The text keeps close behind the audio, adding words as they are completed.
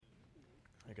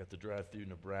I got to drive through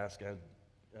Nebraska.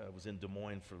 I was in Des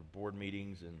Moines for board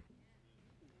meetings, and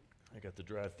I got to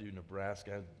drive through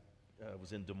Nebraska. I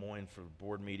was in Des Moines for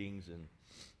board meetings, and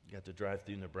got to drive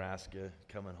through Nebraska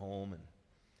coming home,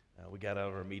 and we got out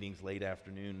of our meetings late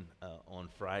afternoon on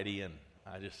Friday, and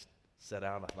I just set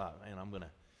out. I thought, man, I'm going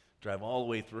to drive all the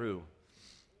way through.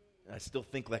 I still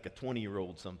think like a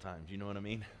 20-year-old sometimes, you know what I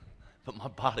mean? But my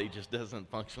body just doesn't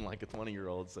function like a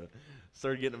 20-year-old. So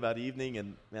started getting about evening,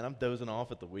 and man, I'm dozing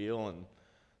off at the wheel and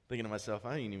thinking to myself,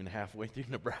 I ain't even halfway through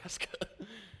Nebraska.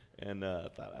 And I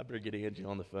thought I better get Angie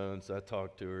on the phone. So I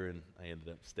talked to her, and I ended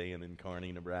up staying in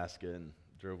Kearney, Nebraska, and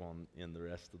drove on in the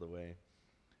rest of the way.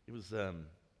 It was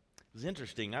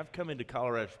interesting. I've come into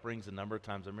Colorado Springs a number of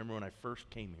times. I remember when I first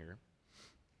came here,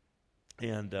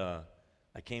 and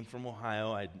I came from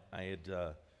Ohio. I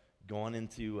had gone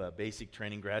into basic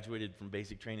training, graduated from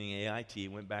basic training AIT,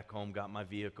 went back home, got my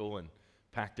vehicle, and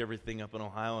packed everything up in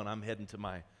Ohio, and I'm heading to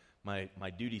my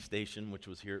duty station, which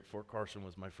was here at Fort Carson,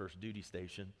 was my first duty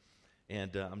station.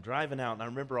 And I'm driving out, and I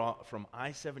remember from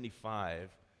I-75,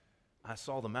 I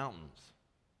saw the mountains.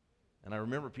 And I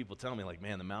remember people telling me, like,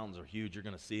 man, the mountains are huge, you're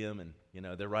going to see them, and, you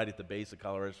know, they're right at the base of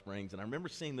Colorado Springs. And I remember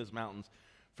seeing those mountains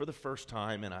for the first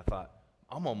time, and I thought,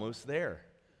 I'm almost there.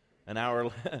 An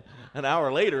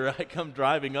hour later, I come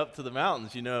driving up to the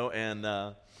mountains, you know, and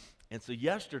so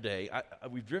yesterday,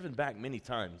 we've driven back many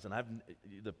times, and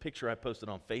the picture I posted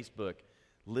on Facebook,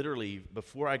 literally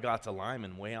before I got to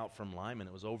Lyman, way out from Lyman,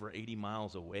 it was over 80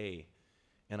 miles away,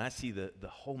 and I see the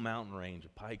whole mountain range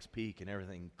of Pikes Peak and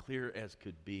everything clear as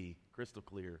could be, crystal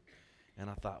clear, and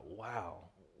I thought, wow,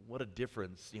 what a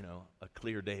difference, you know, a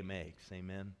clear day makes,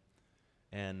 amen,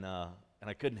 and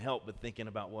I couldn't help but thinking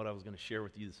about what I was going to share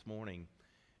with you this morning.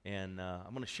 And I'm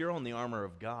going to share on the armor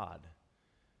of God,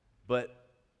 but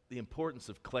the importance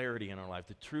of clarity in our life,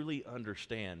 to truly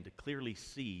understand, to clearly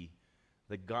see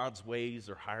that God's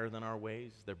ways are higher than our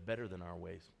ways. They're better than our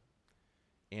ways.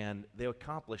 And they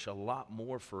accomplish a lot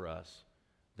more for us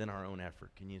than our own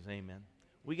effort. Can you say amen?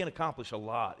 We can accomplish a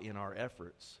lot in our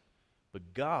efforts,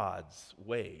 but God's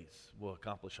ways will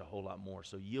accomplish a whole lot more.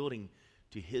 So yielding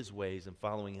to His ways and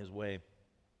following His way.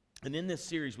 And in this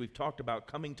series, we've talked about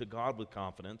coming to God with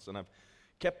confidence, and I've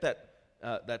kept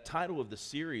that title of the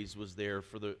series was there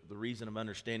for the reason of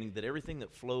understanding that everything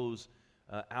that flows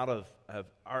out of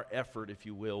our effort, if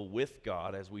you will, with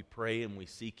God as we pray and we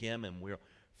seek Him and we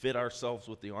fit ourselves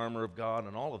with the armor of God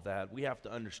and all of that, we have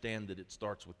to understand that it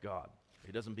starts with God.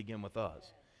 It doesn't begin with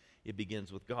us. It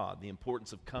begins with God. The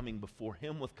importance of coming before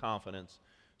Him with confidence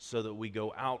so that we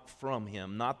go out from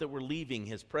Him. Not that we're leaving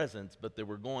His presence, but that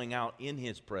we're going out in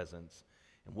His presence.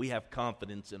 And we have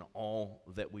confidence in all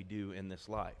that we do in this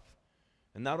life.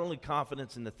 And not only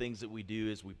confidence in the things that we do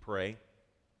as we pray,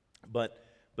 but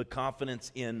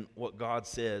confidence in what God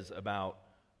says about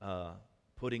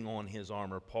putting on His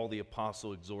armor. Paul the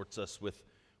Apostle exhorts us with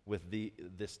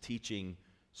this teaching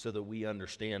so that we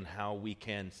understand how we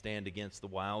can stand against the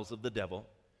wiles of the devil.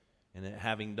 And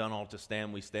having done all to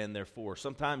stand, we stand therefore.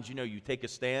 Sometimes, you know, you take a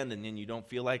stand and then you don't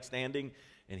feel like standing.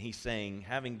 And he's saying,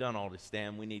 having done all to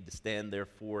stand, we need to stand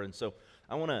therefore. And so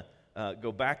I want to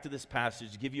go back to this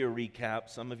passage, give you a recap.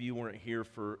 Some of you weren't here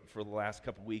for the last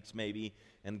couple weeks maybe,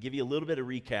 and give you a little bit of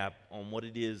recap on what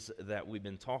it is that we've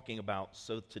been talking about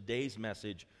so today's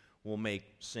message will make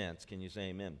sense. Can you say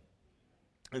amen?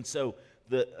 And so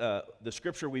the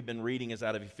scripture we've been reading is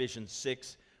out of Ephesians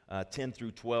 6, 10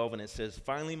 through 12, and it says,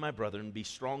 "Finally, my brethren, be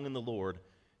strong in the Lord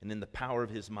and in the power of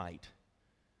His might.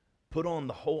 Put on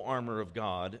the whole armor of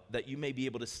God, that you may be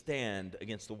able to stand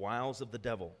against the wiles of the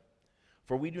devil.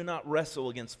 For we do not wrestle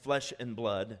against flesh and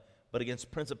blood, but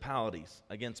against principalities,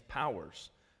 against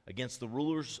powers, against the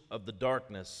rulers of the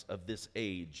darkness of this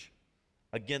age,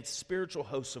 against spiritual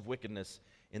hosts of wickedness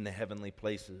in the heavenly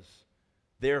places.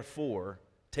 Therefore,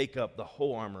 take up the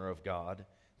whole armor of God,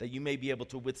 that you may be able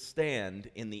to withstand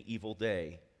in the evil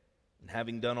day. And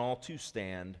having done all to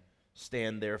stand,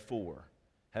 stand therefore,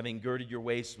 having girded your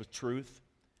waist with truth,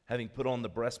 having put on the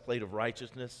breastplate of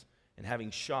righteousness, and having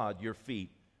shod your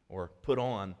feet, or put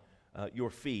on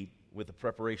your feet with the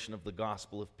preparation of the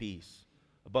gospel of peace.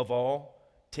 Above all,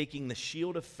 taking the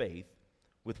shield of faith,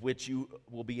 with which you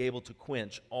will be able to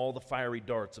quench all the fiery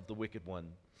darts of the wicked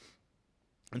one.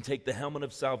 And take the helmet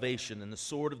of salvation and the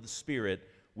sword of the Spirit,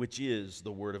 which is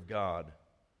the word of God,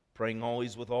 praying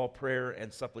always with all prayer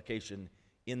and supplication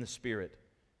in the Spirit,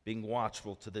 being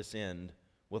watchful to this end,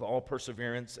 with all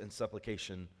perseverance and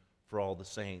supplication for all the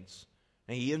saints."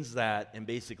 And he ends that and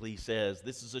basically says,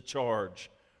 this is a charge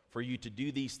for you to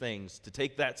do these things, to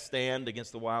take that stand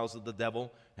against the wiles of the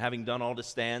devil, having done all to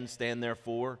stand, stand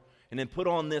therefore, and then put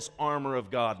on this armor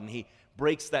of God. And he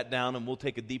breaks that down, and we'll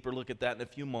take a deeper look at that in a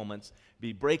few moments. But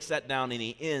he breaks that down and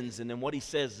he ends, and then what he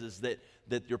says is that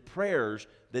your prayers,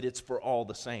 that it's for all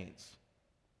the saints.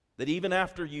 That even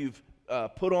after you've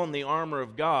put on the armor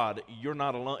of God, you're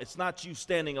not alone. It's not you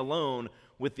standing alone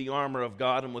with the armor of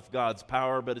God and with God's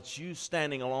power, but it's you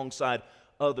standing alongside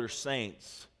other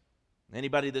saints.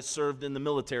 Anybody that served in the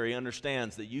military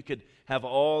understands that you could have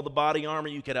all the body armor,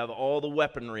 you could have all the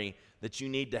weaponry that you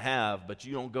need to have, but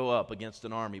you don't go up against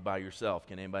an army by yourself.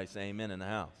 Can anybody say amen in the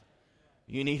house?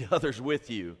 You need others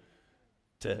with you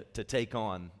to take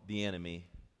on the enemy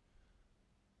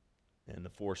and the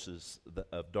forces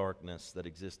of darkness that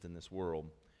exist in this world.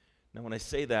 Now, when I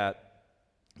say that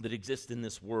exist in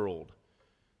this world,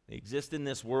 they exist in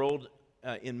this world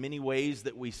in many ways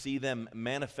that we see them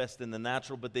manifest in the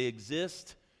natural, but they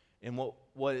exist in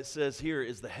what it says here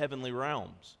is the heavenly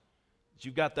realms.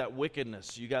 You've got that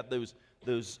wickedness. You got those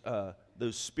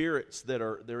spirits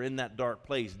that they're in that dark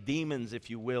place, demons, if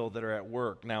you will, that are at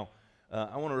work. Now,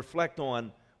 I want to reflect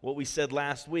on what we said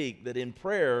last week, that in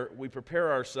prayer, we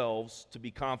prepare ourselves to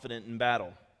be confident in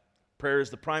battle. Prayer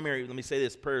is the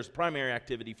primary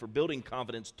activity for building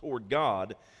confidence toward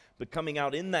God, but coming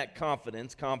out in that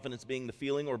confidence being the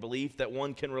feeling or belief that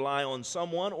one can rely on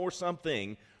someone or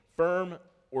something, firm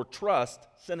or trust,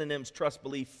 synonyms, trust,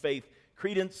 belief, faith,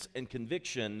 credence, and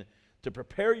conviction, to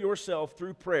prepare yourself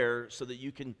through prayer so that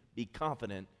you can be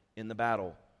confident in the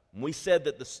battle. And we said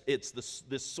that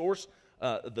the source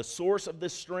of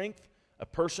this strength, a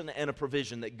person and a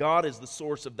provision, that God is the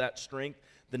source of that strength,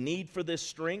 the need for this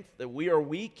strength, that we are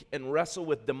weak and wrestle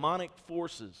with demonic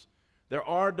forces. There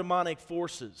are demonic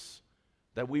forces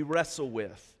that we wrestle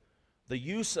with. The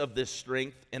use of this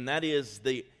strength, and that is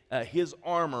His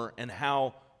armor and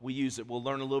how we use it. We'll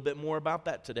learn a little bit more about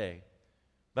that today.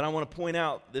 But I want to point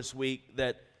out this week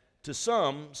that to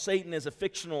some, Satan is a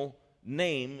fictional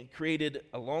name created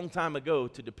a long time ago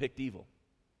to depict evil.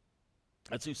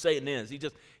 That's who Satan is.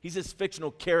 He's this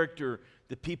fictional character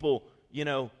that people,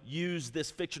 use this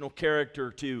fictional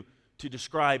character to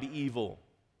describe evil.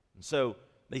 And so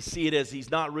they see it as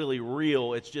he's not really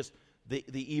real. It's just the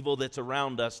evil that's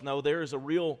around us. No, there is a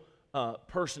real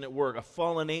person at work, a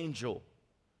fallen angel.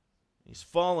 He's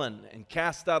fallen and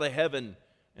cast out of heaven.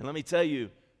 And let me tell you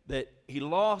that he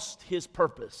lost his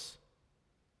purpose.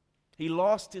 He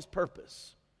lost his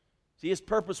purpose. See, his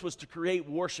purpose was to create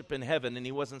worship in heaven, and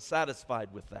he wasn't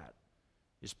satisfied with that.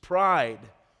 His pride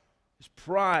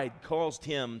caused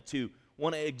him to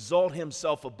want to exalt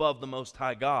himself above the Most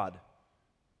High God.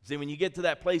 See, when you get to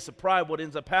that place of pride, what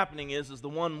ends up happening is the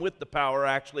one with the power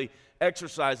actually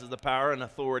exercises the power and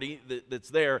authority that's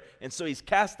there. And so he's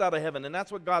cast out of heaven. And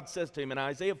that's what God says to him. In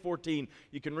Isaiah 14,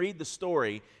 you can read the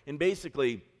story. And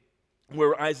basically,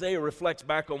 where Isaiah reflects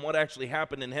back on what actually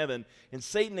happened in heaven. And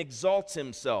Satan exalts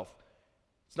himself.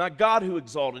 It's not God who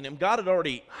exalted him. God had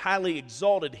already highly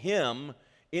exalted him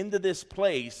into this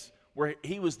place where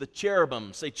he was the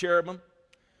cherubim. Say cherubim.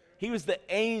 He was the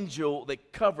angel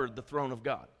that covered the throne of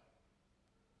God.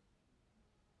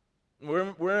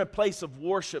 We're in a place of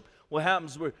worship. What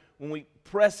happens when we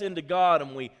press into God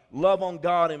and we love on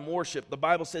God in worship, the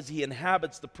Bible says he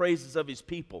inhabits the praises of his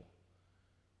people.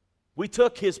 We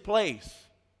took his place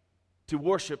to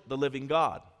worship the living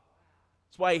God.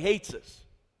 That's why he hates us.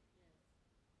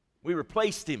 We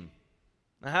replaced him.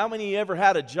 Now, how many of you ever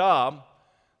had a job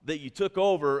that you took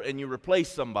over and you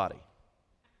replaced somebody?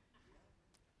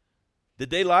 Did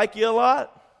they like you a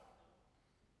lot?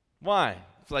 Why?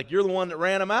 It's like you're the one that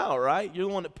ran them out, right? You're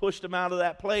the one that pushed them out of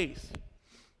that place.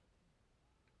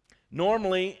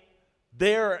 Normally,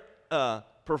 their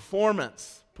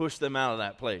performance pushed them out of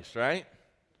that place, right?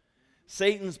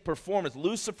 Satan's performance,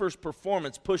 Lucifer's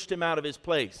performance pushed him out of his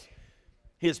place.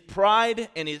 His pride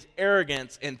and his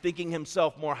arrogance and thinking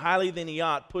himself more highly than he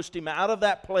ought pushed him out of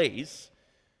that place,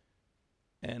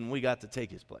 and we got to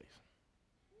take his place.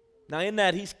 Now in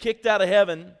that, he's kicked out of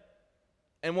heaven,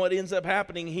 and what ends up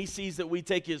happening, he sees that we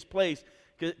take his place.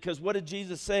 Because what did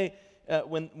Jesus say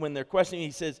when they're questioning?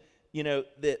 He says,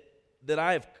 that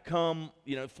I have come,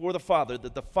 for the Father,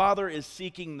 that the Father is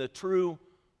seeking the true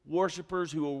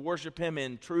worshipers who will worship him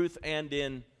in truth and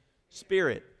in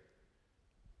spirit.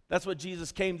 That's what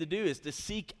Jesus came to do, is to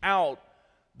seek out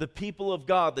the people of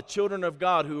God, the children of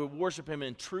God who will worship him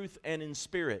in truth and in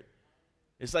spirit.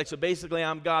 It's like, so basically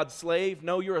I'm God's slave.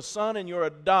 No, you're a son and you're a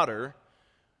daughter.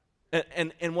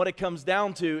 And what it comes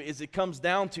down to is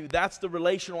that's the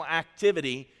relational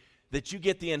activity that you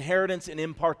get the inheritance and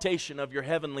impartation of your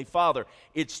heavenly Father.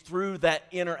 It's through that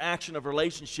interaction of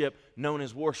relationship known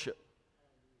as worship.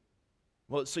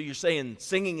 Well, so you're saying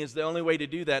singing is the only way to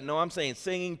do that. No, I'm saying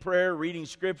singing, prayer, reading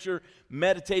Scripture,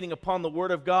 meditating upon the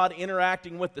Word of God,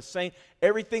 interacting with the saint,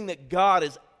 everything that God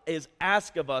is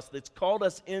asked of us, that's called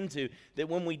us into, that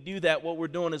when we do that, what we're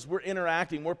doing is we're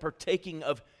interacting, we're partaking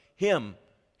of Him,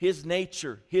 His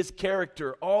nature, His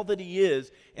character, all that He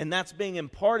is, and that's being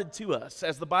imparted to us.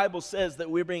 As the Bible says,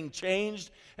 that we're being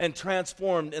changed and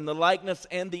transformed in the likeness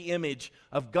and the image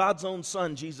of God's own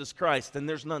Son, Jesus Christ, and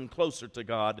there's none closer to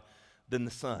God than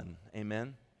the Son.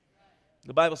 Amen?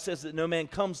 The Bible says that no man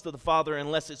comes to the Father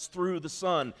unless it's through the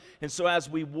Son. And so as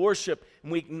we worship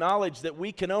and we acknowledge that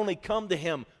we can only come to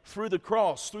Him through the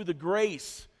cross, through the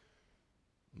grace,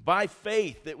 by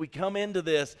faith that we come into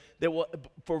this, that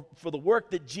for the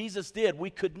work that Jesus did, we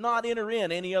could not enter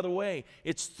in any other way.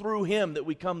 It's through Him that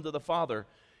we come to the Father.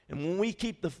 And when we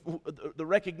keep the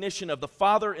recognition of the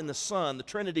Father and the Son, the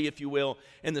Trinity, if you will,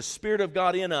 and the Spirit of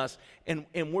God in us, and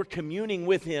we're communing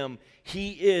with Him,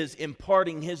 He is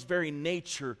imparting His very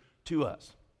nature to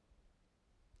us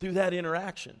through that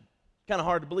interaction. Kind of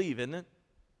hard to believe, isn't it?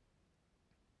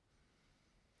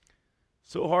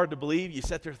 So hard to believe. You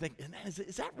sit there thinking,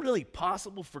 is that really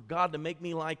possible for God to make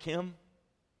me like Him?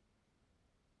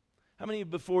 How many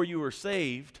before you were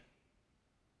saved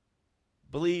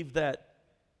believed that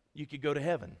you could go to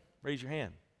heaven? Raise your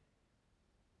hand.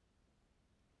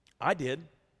 I did.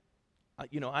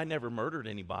 I never murdered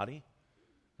anybody,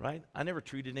 right? I never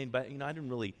treated anybody. I didn't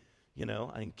really,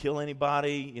 I didn't kill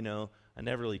anybody. I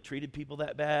never really treated people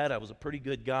that bad. I was a pretty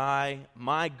good guy.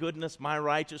 My goodness, my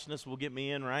righteousness will get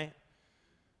me in, right?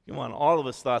 Come on, all of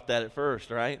us thought that at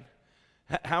first, right?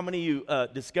 How many of you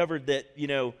discovered that,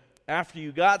 after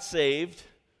you got saved,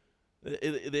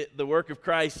 the work of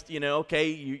Christ,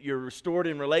 you're restored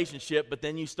in relationship, but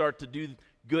then you start to do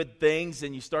good things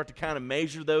and you start to kind of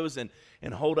measure those and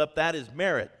hold up that as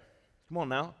merit. Come on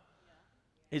now.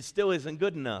 It still isn't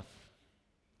good enough.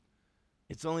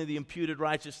 It's only the imputed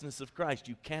righteousness of Christ.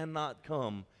 You can't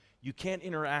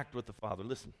interact with the Father.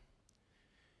 Listen,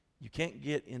 you can't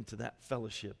get into that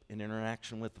fellowship and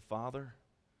interaction with the Father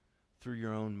through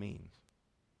your own means.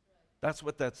 That's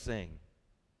what that's saying.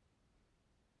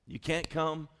 You can't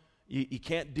come, you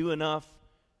can't do enough,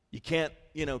 you can't,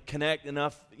 connect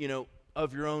enough,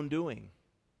 of your own doing.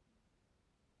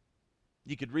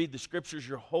 You could read the Scriptures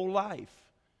your whole life,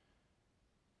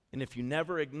 and if you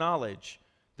never acknowledge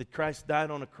that Christ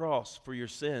died on a cross for your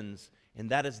sins,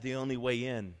 and that is the only way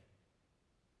in,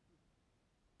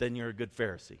 then you're a good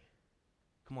Pharisee.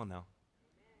 Come on now.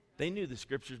 They knew the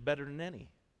Scriptures better than any.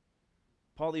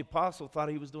 Paul the Apostle thought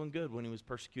he was doing good when he was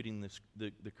persecuting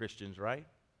the Christians, right?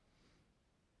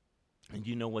 And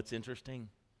you know what's interesting?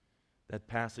 That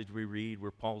passage we read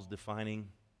where Paul's defining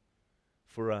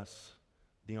for us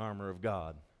the armor of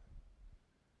God.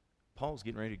 Paul's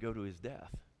getting ready to go to his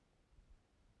death.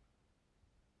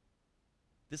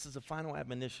 This is a final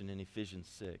admonition in Ephesians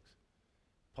 6.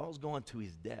 Paul's going to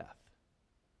his death.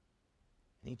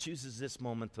 And he chooses this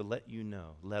moment to let you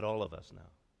know, let all of us know,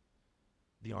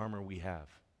 the armor we have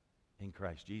in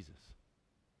Christ Jesus.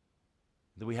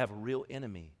 That we have a real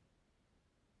enemy.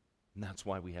 And that's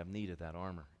why we have need of that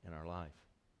armor in our life.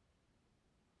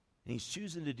 And he's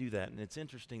choosing to do that. And it's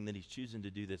interesting that he's choosing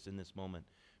to do this in this moment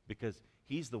because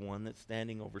he's the one that's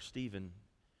standing over Stephen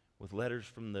with letters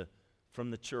from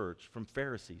the church, from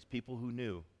Pharisees, people who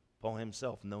knew, Paul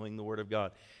himself knowing the Word of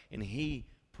God. And he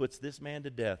puts this man to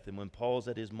death. And when Paul's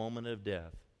at his moment of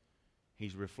death,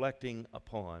 he's reflecting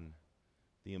upon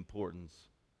the importance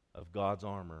of God's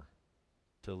armor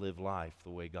to live life the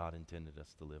way God intended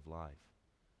us to live life.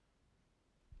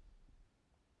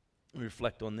 We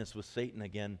reflect on this with Satan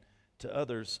again. To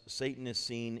others, Satan is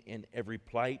seen in every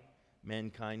plight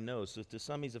mankind knows. So to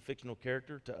some, he's a fictional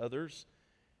character. To others,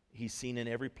 he's seen in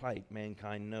every plight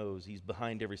mankind knows. He's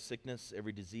behind every sickness,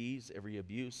 every disease, every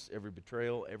abuse, every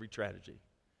betrayal, every tragedy.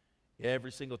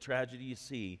 Every single tragedy you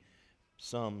see,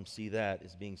 some see that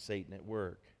as being Satan at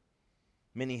work.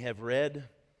 Many have read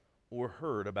or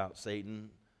heard about Satan,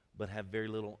 but have very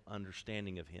little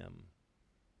understanding of him.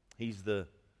 He's the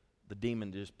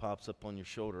demon that just pops up on your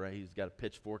shoulder, right? He's got a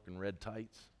pitchfork and red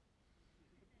tights.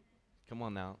 Come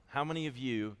on now. How many of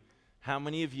you,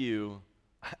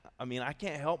 I mean, I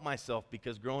can't help myself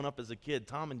because growing up as a kid,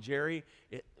 Tom and Jerry,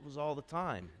 it was all the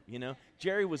time,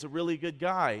 Jerry was a really good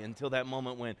guy until that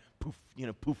moment went poof,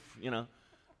 poof,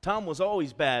 Tom was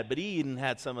always bad, but he even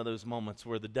had some of those moments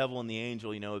where the devil and the angel,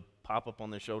 would pop up on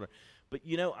their shoulder. But,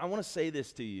 I want to say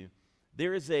this to you.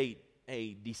 There is a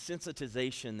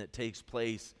desensitization that takes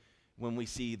place when we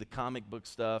see the comic book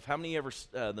stuff. How many ever,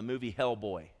 the movie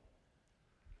Hellboy?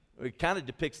 It kind of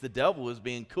depicts the devil as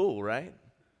being cool, right?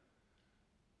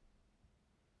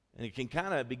 And it can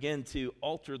kind of begin to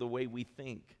alter the way we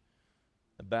think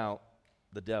about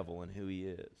the devil and who he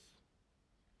is.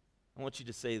 I want you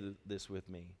to say this with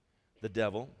me. The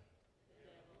devil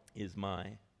is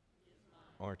my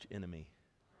arch enemy.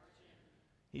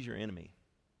 He's your enemy.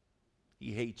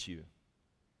 He hates you.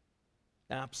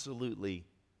 Absolutely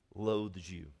loathes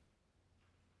you.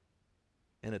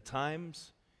 And at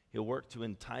times, he'll work to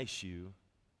entice you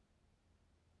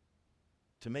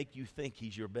to make you think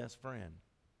he's your best friend.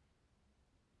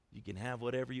 You can have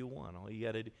whatever you want. All you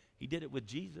got to do. He did it with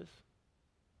Jesus.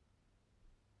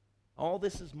 All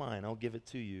this is mine. I'll give it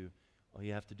to you. All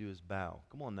you have to do is bow.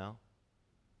 Come on now.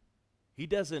 He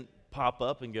doesn't pop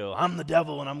up and go, I'm the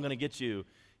devil and I'm going to get you.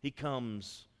 He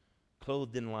comes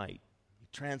clothed in light. He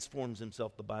transforms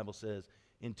himself, the Bible says,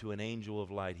 into an angel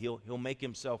of light. He'll make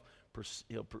himself,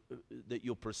 that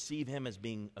you'll perceive him as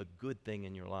being a good thing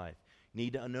in your life. You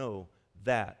need to know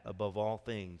that above all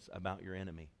things about your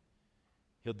enemy.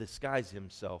 He'll disguise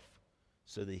himself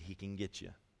so that he can get you.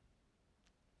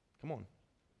 Come on.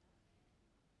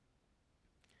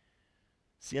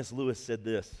 C.S. Lewis said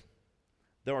this: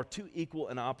 there are two equal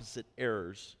and opposite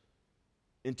errors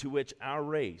into which our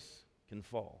race can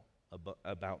fall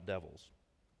about devils.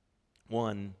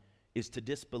 One is to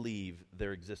disbelieve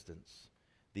their existence.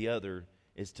 The other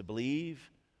is to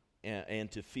believe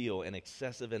and to feel an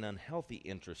excessive and unhealthy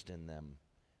interest in them.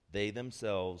 They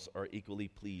themselves are equally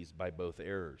pleased by both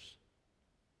errors.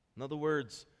 In other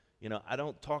words, I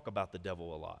don't talk about the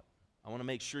devil a lot. I want to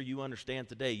make sure you understand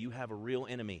today you have a real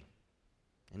enemy.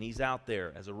 And he's out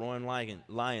there as a roaring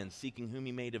lion seeking whom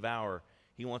he may devour.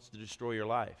 He wants to destroy your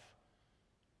life.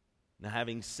 Now,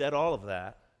 having said all of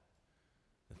that,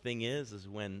 the thing is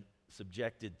when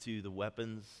subjected to the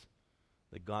weapons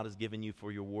that God has given you for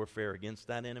your warfare against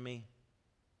that enemy,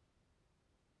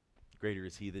 greater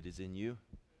is he that is in you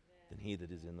than he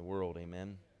that is in the world.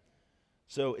 Amen.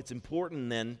 So it's important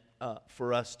then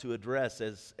for us to address,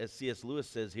 as C.S. Lewis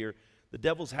says here, the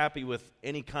devil's happy with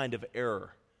any kind of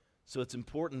error. So it's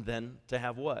important then to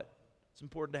have what? It's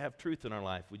important to have truth in our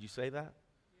life. Would you say that?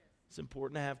 Yes. It's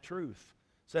important to have truth.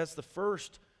 So that's the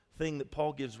first thing that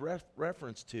Paul gives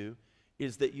reference to,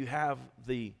 is that you have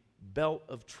the belt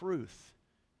of truth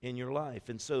in your life.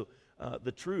 And so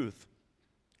the truth,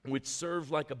 which serves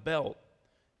like a belt,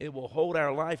 it will hold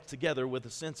our life together with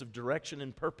a sense of direction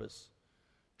and purpose.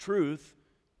 Truth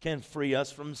can free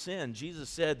us from sin. Jesus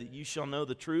said that you shall know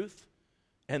the truth,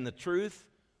 and the truth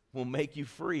will make you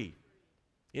free.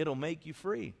 It'll make you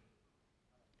free.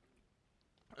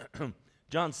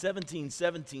 John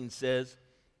 17:17 says,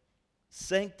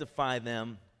 sanctify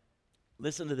them.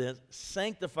 Listen to this.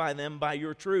 Sanctify them by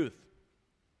your truth.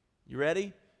 You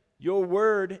ready? Your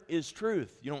word is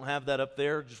truth. You don't have that up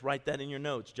there. Just write that in your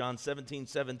notes. John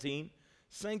 17:17.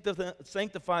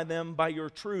 Sanctify them by your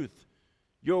truth.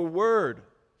 Your word,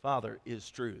 Father, is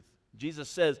truth. Jesus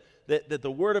says that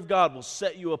the word of God will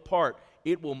set you apart.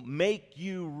 It will make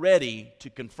you ready to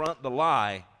confront the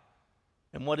lie.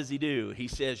 And what does he do? He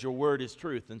says your word is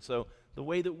truth. And so the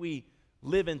way that we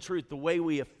live in truth, the way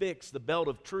we affix the belt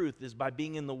of truth, is by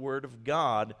being in the word of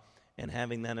God and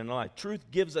having that in our life. Truth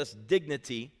gives us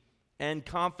dignity and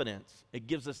confidence. It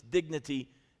gives us dignity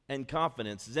and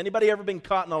confidence. Has anybody ever been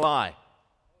caught in a lie?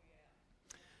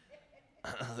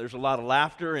 There's a lot of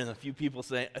laughter and a few people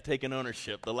taking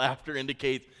ownership. The laughter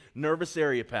indicates nervous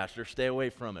area, Pastor. Stay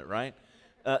away from it, right?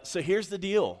 So here's the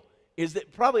deal, is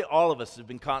that probably all of us have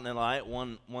been caught in a lie at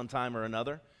one time or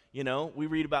another. We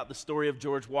read about the story of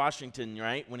George Washington,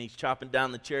 right? When he's chopping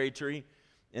down the cherry tree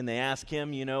and they ask him,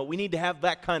 we need to have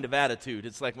that kind of attitude.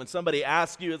 It's like when somebody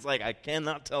asks you, it's like, I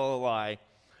cannot tell a lie,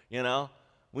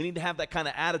 We need to have that kind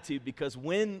of attitude, because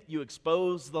when you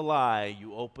expose the lie,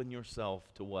 you open yourself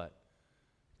to what?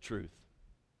 Truth,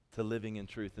 to living in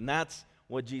truth. And that's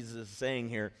what Jesus is saying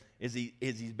here, is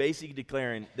he's basically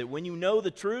declaring that when you know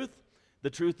the truth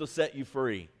will set you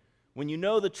free. When you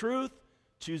know the truth,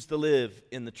 choose to live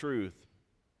in the truth.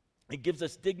 It gives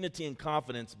us dignity and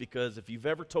confidence, because if you've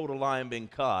ever told a lie and been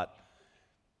caught,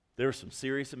 there's some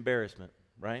serious embarrassment,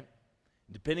 right?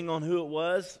 Depending on who it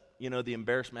was, the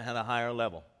embarrassment had a higher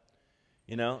level.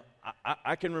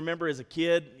 I can remember as a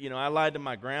kid, I lied to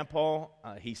my grandpa.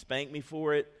 He spanked me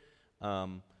for it.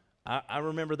 I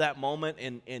remember that moment,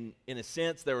 and in a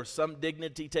sense, there was some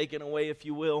dignity taken away, if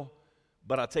you will.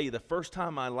 But I'll tell you, the first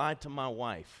time I lied to my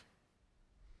wife,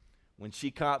 when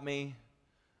she caught me,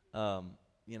 come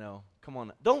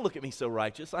on, don't look at me so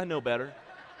righteous. I know better.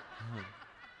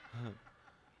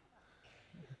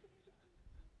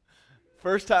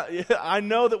 First time, I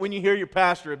know that when you hear your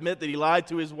pastor admit that he lied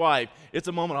to his wife, it's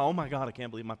a moment, oh my God, I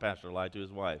can't believe my pastor lied to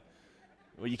his wife.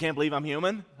 Well, you can't believe I'm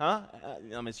human, huh?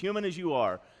 I'm as human as you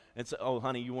are. And so, oh,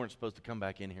 honey, you weren't supposed to come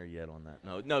back in here yet on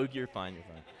that. No, you're fine, you're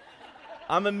fine.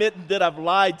 I'm admitting that I've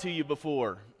lied to you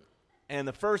before. And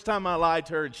the first time I lied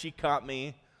to her and she caught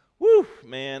me, whew,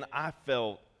 man, I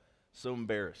felt so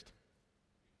embarrassed.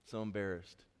 So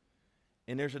embarrassed.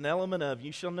 And there's an element of,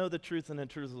 you shall know the truth and the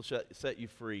truth will set you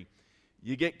free.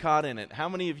 You get caught in it. How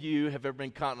many of you have ever been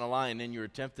caught in a lie and then you're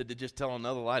tempted to just tell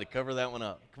another lie to cover that one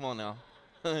up? Come on now.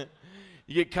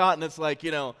 You get caught and it's like,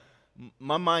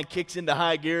 my mind kicks into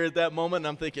high gear at that moment and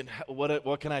I'm thinking,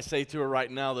 what can I say to her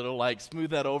right now that'll like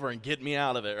smooth that over and get me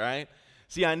out of it, right?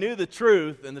 See, I knew the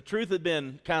truth, and the truth had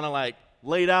been kind of like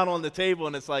laid out on the table,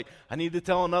 and it's like, I need to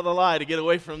tell another lie to get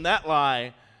away from that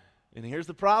lie. And here's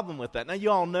the problem with that. Now, you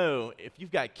all know, if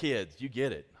you've got kids, you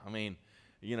get it. I mean,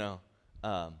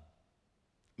 I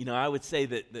would say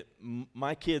that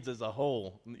my kids as a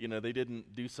whole, they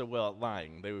didn't do so well at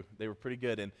lying. They were pretty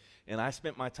good, and I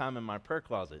spent my time in my prayer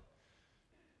closet.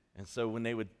 And so when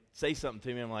they would say something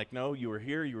to me, I'm like, no, you were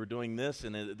here, you were doing this,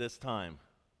 and at this time.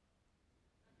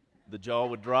 The jaw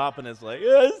would drop, and it's like,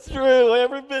 yeah, it's true.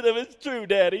 Every bit of it's true,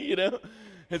 Daddy,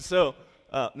 And so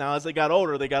now as they got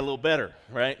older, they got a little better,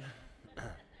 right?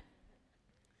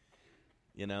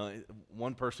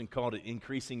 One person called it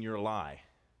increasing your lie.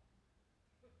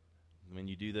 When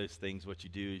you do those things, what you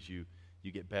do is you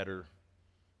get better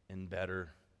and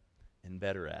better and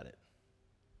better at it.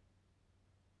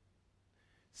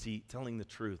 See, telling the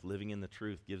truth, living in the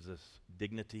truth gives us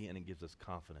dignity and it gives us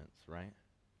confidence, right?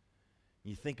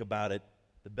 You think about it,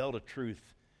 the belt of truth,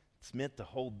 it's meant to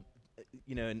hold,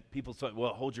 and people say,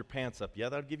 well, hold your pants up. Yeah,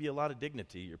 that'll give you a lot of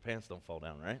dignity. Your pants don't fall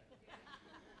down, right?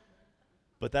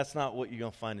 But that's not what you're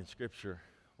going to find in Scripture.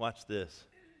 Watch this.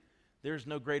 There's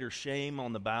no greater shame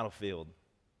on the battlefield.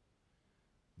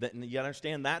 You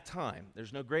understand that time,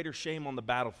 there's no greater shame on the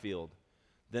battlefield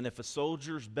than if a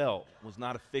soldier's belt was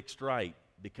not affixed right,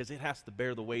 because it has to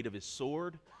bear the weight of his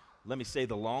sword. Let me say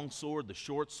the long sword, the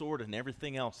short sword, and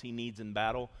everything else he needs in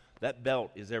battle. That belt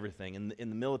is everything. In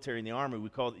the military, in the Army, we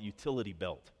call it the utility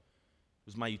belt. It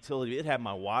was my utility. It had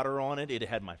my water on it. It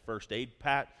had my first aid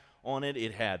pack on it.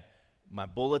 It had my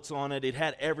bullets on it. It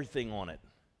had everything on it.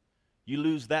 You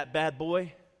lose that bad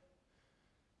boy,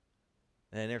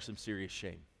 and there's some serious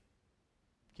shame.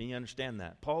 Can you understand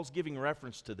that? Paul's giving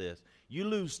reference to this. You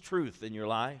lose truth in your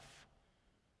life,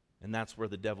 and that's where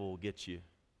the devil will get you.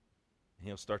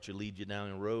 He'll start to lead you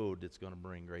down a road that's going to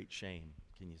bring great shame.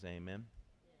 Can you say amen?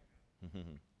 Yeah.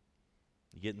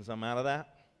 You getting something out of that?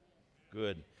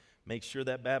 Good. Make sure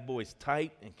that bad boy's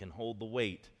tight and can hold the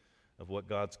weight of what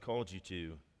God's called you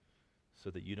to so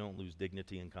that you don't lose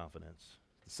dignity and confidence.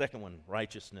 The second one,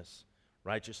 righteousness.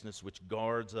 Righteousness which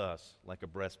guards us like a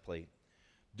breastplate.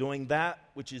 Doing that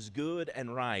which is good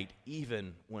and right,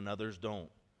 even when others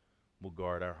don't, will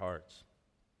guard our hearts.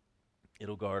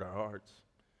 It'll guard our hearts.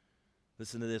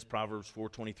 Listen to this, Proverbs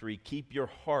 4:23. Keep your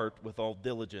heart with all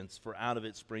diligence, for out of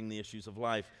it spring the issues of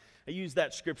life. I use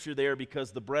that scripture there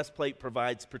because the breastplate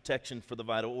provides protection for the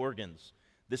vital organs.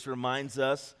 This reminds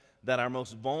us that our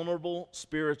most vulnerable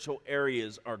spiritual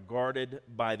areas are guarded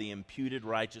by the imputed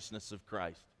righteousness of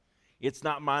Christ. It's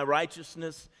not my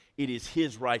righteousness, it is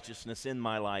His righteousness in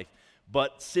my life.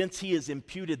 But since He has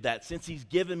imputed that, since He's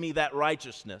given me that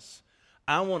righteousness,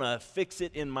 I want to fix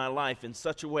it in my life in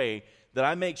such a way that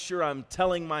I make sure I'm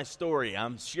telling my story,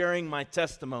 I'm sharing my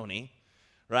testimony,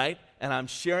 right? And I'm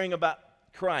sharing about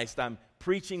Christ. I'm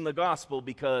preaching the gospel,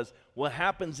 because what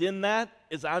happens in that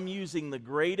is I'm using the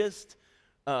greatest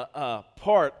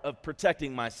part of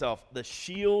protecting myself. The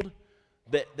shield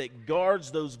that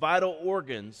guards those vital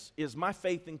organs is my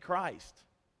faith in Christ.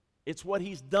 It's what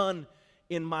He's done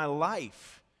in my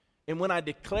life. And when I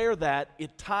declare that,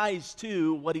 it ties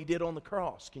to what He did on the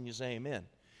cross. Can you say amen?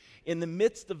 In the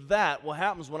midst of that, what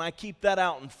happens when I keep that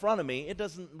out in front of me, it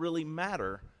doesn't really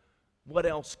matter what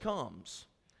else comes.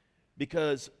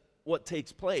 Because what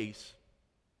takes place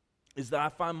is that I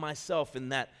find myself in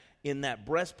that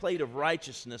breastplate of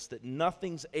righteousness, that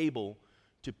nothing's able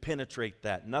to penetrate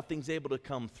that. Nothing's able to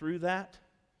come through that.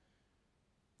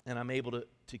 And I'm able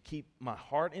to keep my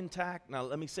heart intact. Now,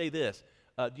 let me say this.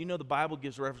 Do you know the Bible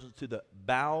gives reference to the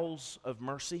bowels of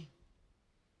mercy?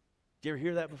 Did you ever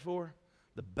hear that before?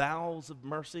 The bowels of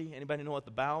mercy. Anybody know what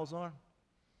the bowels are?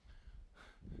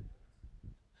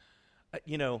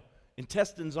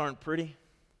 Intestines aren't pretty.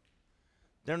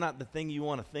 They're not the thing you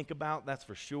want to think about, that's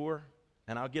for sure.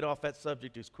 And I'll get off that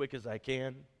subject as quick as I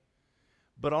can.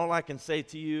 But all I can say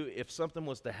to you, if something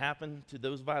was to happen to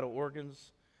those vital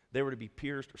organs, they were to be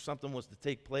pierced, or something was to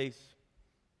take place,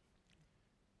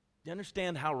 do you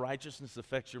understand how righteousness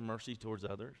affects your mercy towards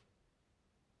others?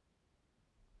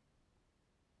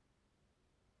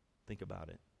 Think about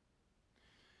it.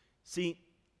 See,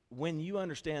 when you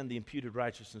understand the imputed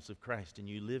righteousness of Christ and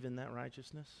you live in that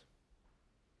righteousness,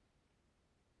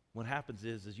 what happens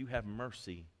is you have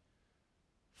mercy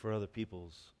for other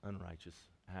people's unrighteous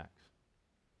acts.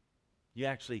 You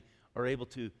actually are able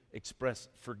to express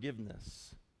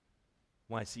forgiveness.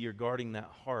 Why? See, you're guarding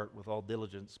that heart with all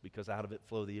diligence because out of it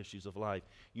flow the issues of life.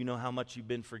 You know how much you've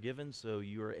been forgiven, so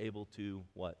you are able to,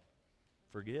 what?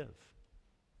 Forgive.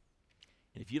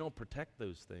 And if you don't protect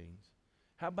those things,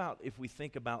 how about if we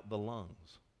think about the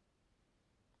lungs?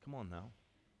 Come on now.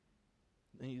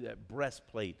 That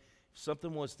breastplate. If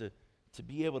something was to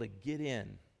be able to get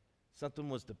in, something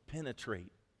was to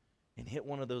penetrate and hit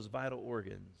one of those vital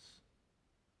organs.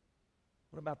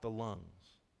 What about the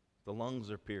lungs? The lungs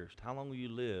are pierced. How long will you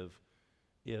live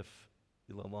if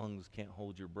the lungs can't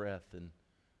hold your breath and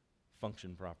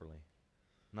function properly?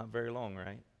 Not very long,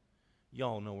 right?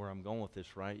 Y'all know where I'm going with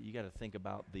this, right? You got to think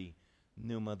about the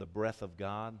pneuma, the breath of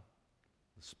God,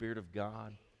 the Spirit of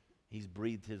God. He's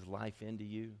breathed His life into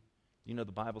you. You know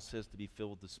the Bible says to be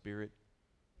filled with the Spirit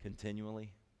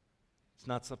continually. It's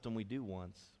not something we do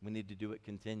once. We need to do it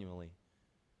continually.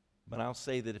 But I'll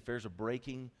say that if there's a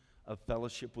breaking of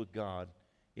fellowship with God,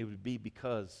 it would be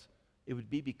because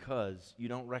you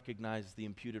don't recognize the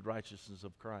imputed righteousness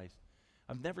of Christ.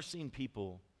 I've never seen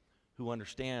people who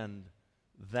understand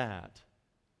that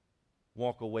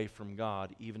walk away from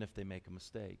God even if they make a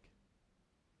mistake.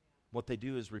 What they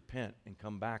do is repent and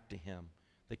come back to Him.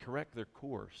 They correct their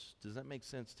course. Does that make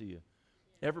sense to you?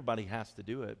 Everybody has to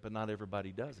do it, but not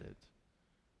everybody does it.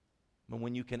 But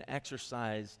when you can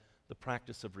exercise the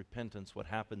practice of repentance, what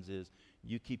happens is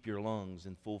you keep your lungs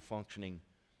in full functioning,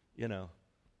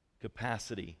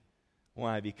 capacity.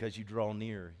 Why? Because you draw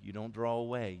near. You don't draw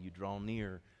away. You draw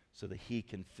near so that He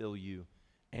can fill you.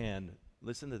 And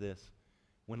listen to this.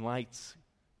 When light's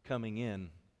coming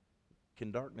in,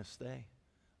 can darkness stay?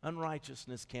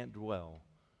 Unrighteousness can't dwell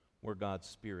where God's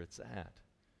Spirit's at.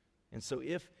 And so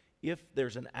if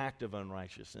there's an act of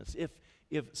unrighteousness, if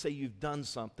say you've done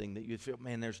something that you feel,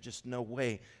 man, there's just no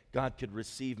way God could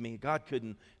receive me, God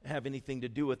couldn't have anything to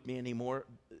do with me anymore,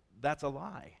 that's a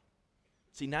lie.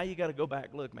 See, now you got to go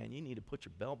back. Look, man, you need to put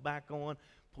your belt back on,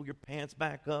 pull your pants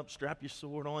back up, strap your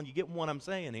sword on. You get what I'm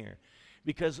saying here?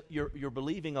 Because you're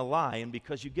believing a lie, and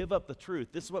because you give up the truth.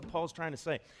 This is what Paul's trying to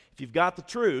say. If you've got the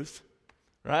truth,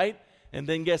 right, and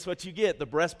then guess what you get? The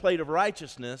breastplate of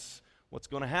righteousness, what's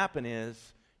going to happen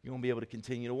is you're going to be able to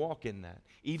continue to walk in that.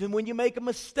 Even when you make a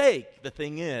mistake, the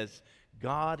thing is,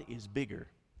 God is bigger,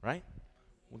 right?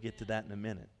 We'll get to that in a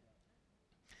minute.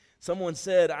 Someone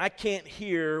said, I can't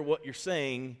hear what you're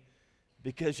saying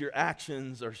because your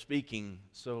actions are speaking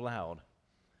so loud.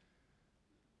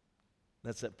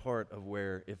 That's that part of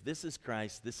where if this is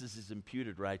Christ, this is His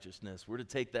imputed righteousness. We're to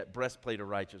take that breastplate of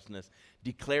righteousness,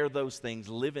 declare those things,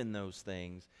 live in those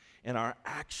things, and our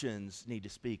actions need to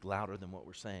speak louder than what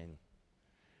we're saying.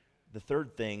 The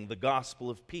third thing, the gospel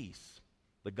of peace.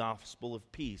 The gospel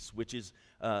of peace, which is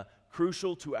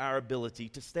crucial to our ability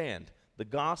to stand. The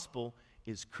gospel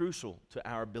is crucial to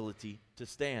our ability to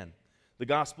stand. The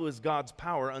gospel is God's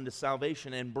power unto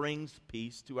salvation and brings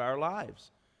peace to our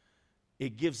lives.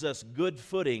 It gives us good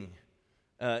footing,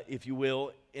 if you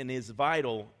will, and is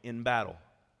vital in battle.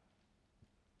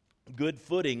 Good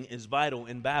footing is vital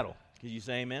in battle. Can you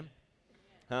say amen?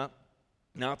 Huh?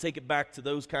 Now I'll take it back to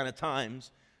those kind of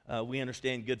times. We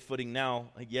understand good footing now.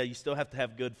 Yeah, you still have to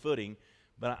have good footing,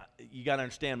 but you got to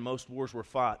understand most wars were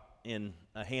fought in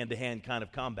a hand-to-hand kind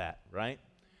of combat, right?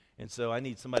 And so I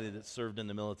need somebody that served in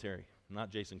the military,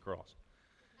 not Jason Cross.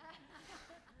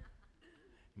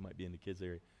 You might be in the kids'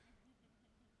 area.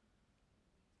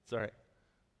 It's all right.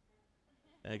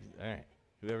 All right.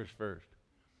 Whoever's first.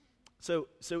 So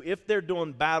if they're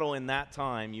doing battle in that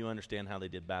time, you understand how they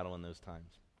did battle in those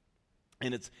times.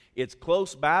 And it's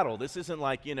close battle. This isn't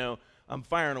like, I'm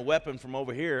firing a weapon from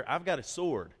over here. I've got a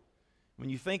sword. When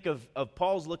you think of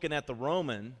Paul's looking at the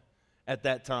Roman at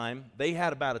that time, they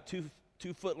had about a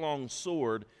two-foot-long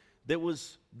sword that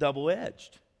was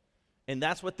double-edged. And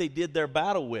that's what they did their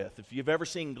battle with. If you've ever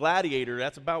seen Gladiator,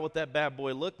 that's about what that bad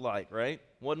boy looked like, right?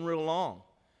 Wasn't real long,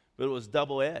 but it was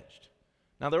double-edged.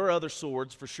 Now, there were other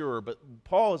swords for sure, but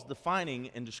Paul is defining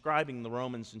and describing the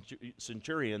Roman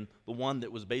centurion, the one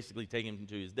that was basically taking him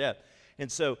to his death.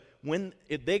 And so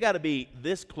if they got to be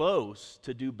this close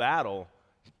to do battle,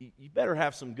 you better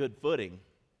have some good footing.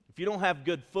 If you don't have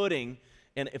good footing,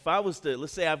 and if I was to,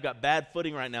 let's say I've got bad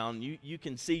footing right now, and you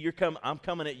can see I'm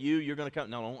coming at you, you're going to come,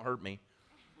 no, don't hurt me.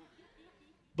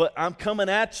 But I'm coming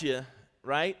at you,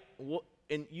 right?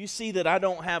 And you see that I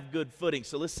don't have good footing.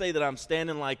 So let's say that I'm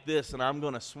standing like this and I'm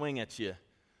going to swing at you.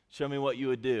 Show me what you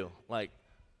would do. Like,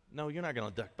 no, you're not going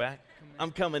to duck back.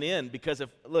 I'm coming in because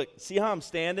look, see how I'm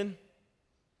standing?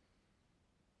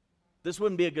 This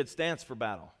wouldn't be a good stance for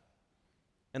battle.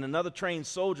 And another trained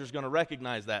soldier is going to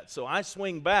recognize that. So I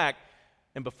swing back,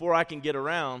 and before I can get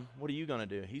around, what are you going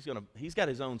to do? He's got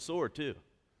his own sword too.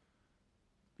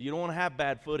 You don't want to have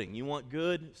bad footing. You want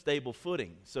good, stable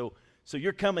footing. So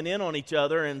you're coming in on each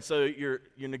other, and so you're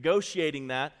negotiating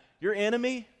that. Your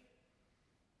enemy,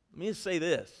 let me just say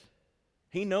this.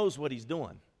 He knows what he's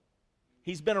doing.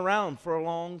 He's been around for a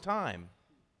long time,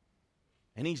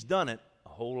 and he's done it a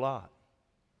whole lot.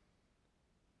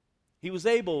 He was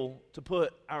able to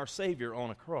put our Savior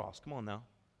on a cross. Come on now.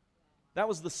 That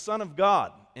was the Son of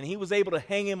God, and he was able to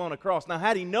hang him on a cross. Now,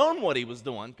 had he known what he was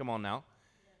doing, come on now,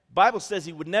 the Bible says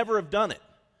he would never have done it,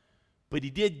 but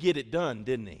he did get it done,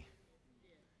 didn't he?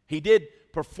 He did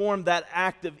perform that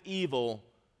act of evil,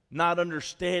 not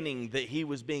understanding that he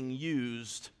was being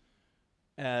used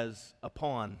as a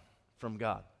pawn from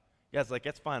God. Yeah, it's like,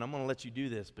 that's fine, I'm going to let you do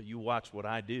this, but you watch what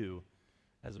I do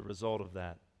as a result of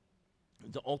that.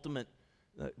 The ultimate,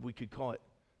 we could call it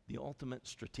the ultimate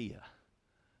strategia,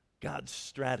 God's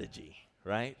strategy,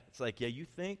 right? It's like, yeah, you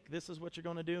think this is what you're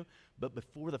going to do, but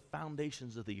before the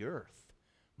foundations of the earth,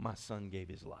 my Son gave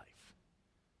his life.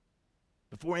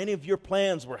 Before any of your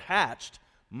plans were hatched,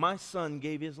 my Son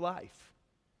gave his life.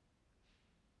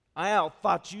 I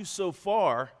outthought you so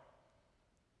far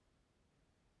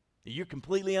that you're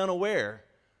completely unaware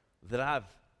that I've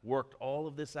worked all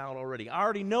of this out already. I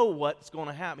already know what's going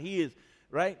to happen. He is,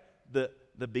 right,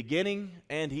 the beginning,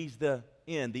 and he's the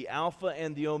end, the Alpha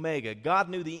and the Omega. God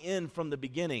knew the end from the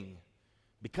beginning.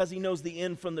 Because he knows the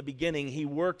end from the beginning, he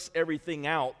works everything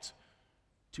out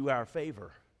to our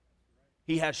favor.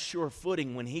 He has sure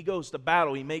footing. When he goes to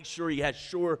battle, he makes sure he has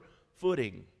sure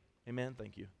footing. Amen?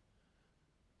 Thank you.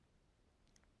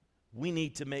 We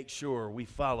need to make sure we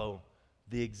follow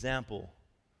the example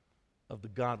of the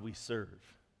God we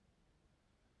serve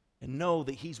and know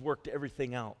that he's worked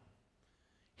everything out.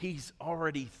 He's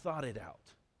already thought it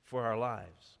out for our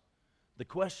lives. The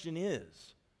question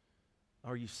is,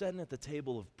 are you sitting at the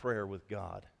table of prayer with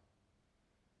God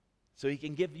so he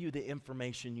can give you the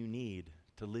information you need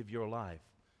to live your life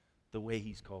the way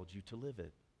he's called you to live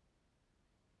it?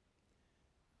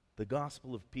 The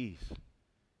gospel of peace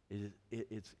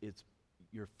it's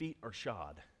your feet are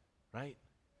shod, right?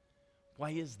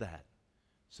 Why is that?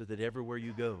 So that everywhere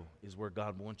you go is where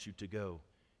God wants you to go,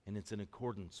 and it's in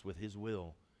accordance with his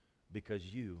will,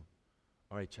 because you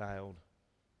are a child,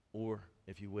 or,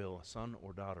 if you will, a son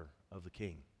or daughter of the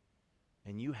King.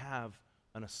 And you have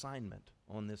an assignment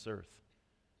on this earth.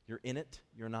 You're in it,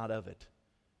 you're not of it.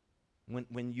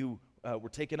 When you were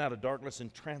taken out of darkness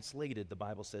and translated, the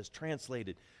Bible says,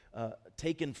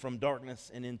 taken from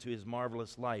darkness and into his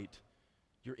marvelous light,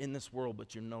 you're in this world,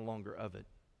 but you're no longer of it.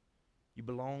 You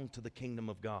belong to the kingdom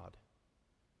of God.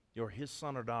 You're his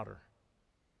son or daughter.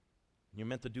 You're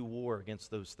meant to do war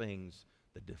against those things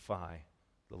that defy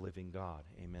the living God.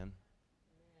 Amen?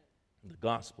 The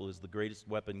gospel is the greatest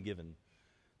weapon given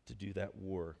to do that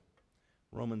war.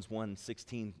 Romans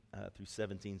 1:16 through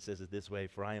 17 says it this way,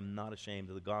 "For I am not ashamed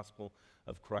of the gospel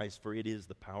of Christ, for it is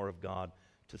the power of God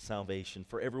to salvation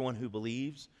for everyone who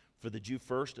believes, for the Jew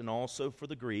first and also for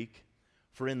the Greek.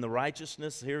 For in the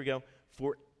righteousness," here we go,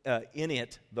 "for in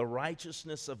it the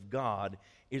righteousness of God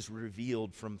is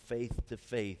revealed from faith to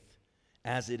faith,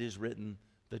 as it is written,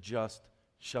 the just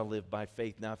shall live by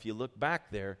faith." Now, if you look back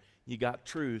there, you got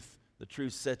truth. The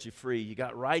truth sets you free. You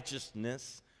got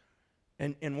righteousness.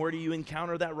 And where do you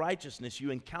encounter that righteousness? You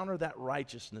encounter that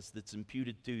righteousness that's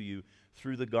imputed to you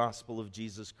through the gospel of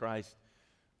Jesus Christ,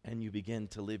 and you begin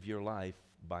to live your life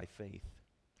by faith.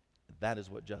 That is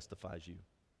what justifies you.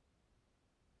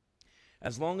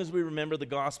 As long as we remember the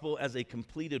gospel as a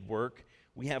completed work,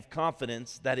 we have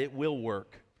confidence that it will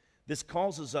work. This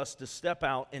causes us to step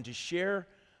out and to share,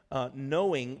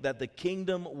 knowing that the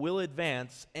kingdom will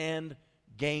advance and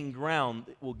gain ground.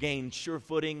 It will gain sure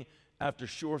footing after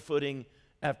sure footing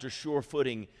after sure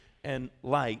footing, and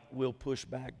light will push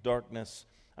back darkness.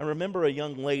 I remember a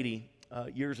young lady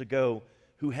years ago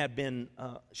who had been,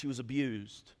 she was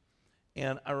abused.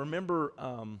 And I remember,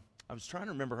 I was trying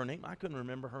to remember her name. I couldn't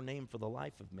remember her name for the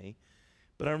life of me.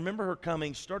 But I remember her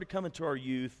coming, she started coming to our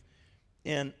youth,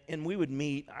 and we would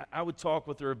meet. I would talk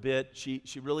with her a bit.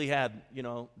 She really had,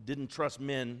 didn't trust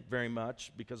men very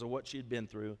much because of what she had been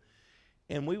through.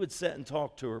 And we would sit and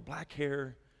talk to her. Black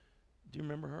hair. Do you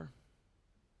remember her?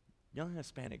 Young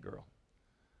Hispanic girl.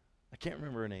 I can't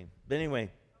remember her name. But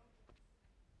anyway,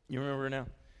 you remember her now?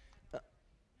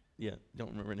 Yeah, don't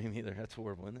remember her name either. That's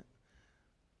horrible, isn't it?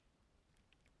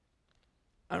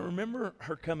 I remember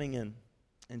her coming in,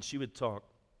 and she would talk.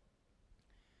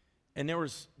 And there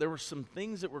were some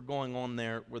things that were going on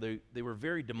there where they were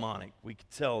very demonic. We could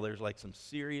tell there's like some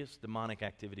serious demonic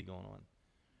activity going on.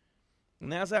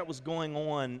 And as that was going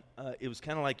on, it was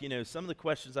kind of like, some of the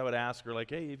questions I would ask her, like,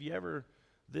 hey, have you ever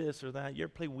this or that? You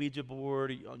ever play Ouija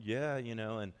board? Yeah,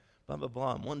 and blah, blah,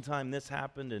 blah. And one time this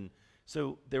happened. And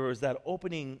so there was that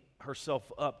opening herself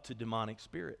up to demonic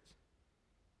spirits.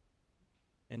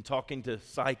 And talking to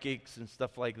psychics and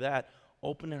stuff like that,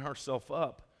 opening herself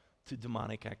up to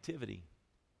demonic activity.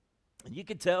 And you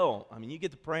could tell, you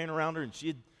get to praying around her and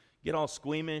she'd get all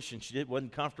squeamish and she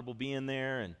wasn't comfortable being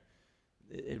there, and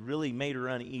it really made her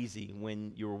uneasy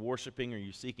when you were worshiping or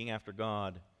you're seeking after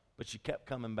God, but she kept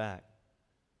coming back.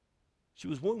 She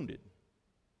was wounded.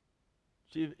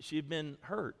 She had been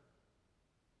hurt.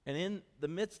 And in the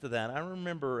midst of that, I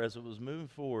remember as it was moving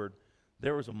forward,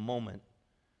 there was a moment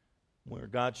where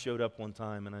God showed up one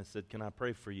time and I said, can I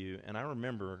pray for you? And I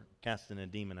remember casting a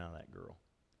demon out of that girl.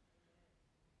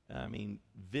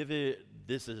 Vivid,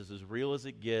 this is as real as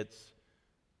it gets,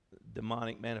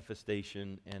 demonic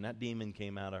manifestation, and that demon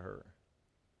came out of her.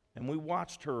 And we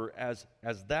watched her as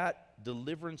that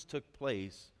deliverance took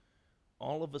place,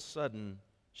 all of a sudden,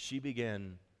 she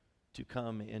began to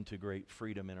come into great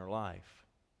freedom in her life.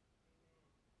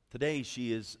 Today,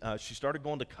 she started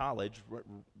going to college.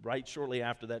 Right shortly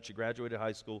after that, she graduated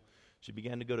high school. She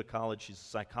began to go to college. She's a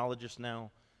psychologist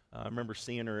now. I remember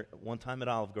seeing her one time at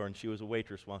Olive Garden. She was a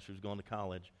waitress while she was going to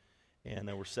college. And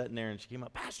we're sitting there, and she came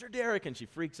up, Pastor Derek, and she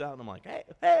freaks out. And I'm like,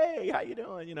 hey, how you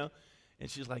doing, And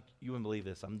she's like, you wouldn't believe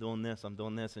this. I'm doing this.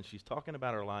 And she's talking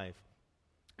about her life.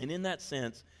 And in that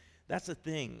sense, that's the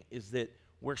thing, is that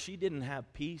where she didn't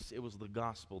have peace, it was the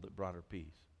gospel that brought her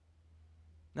peace.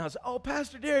 Now it's,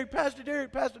 Pastor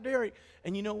Derek.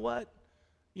 And you know what?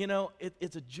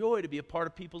 It's a joy to be a part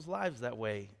of people's lives that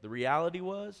way. The reality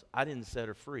was, I didn't set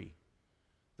her free.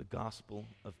 The gospel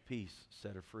of peace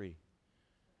set her free.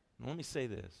 And let me say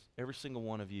this. Every single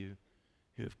one of you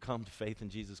who have come to faith in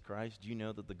Jesus Christ, do you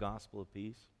know that the gospel of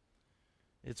peace,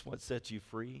 it's what sets you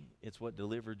free. It's what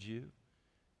delivered you.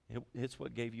 It's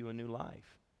what gave you a new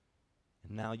life.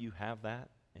 And now you have that,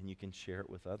 and you can share it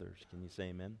with others. Can you say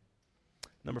amen?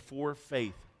 Number 4,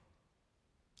 faith.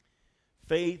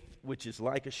 Faith, which is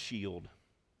like a shield.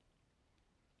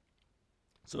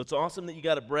 So it's awesome that you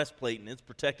got a breastplate and it's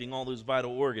protecting all those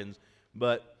vital organs,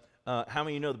 but how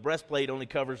many of you know the breastplate only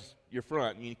covers your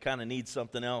front? You kind of need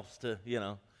something else to,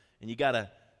 and you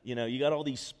got all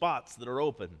these spots that are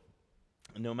open.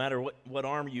 And no matter what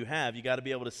armor you have, you got to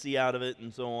be able to see out of it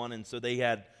and so on. And so they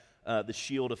had the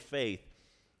shield of faith.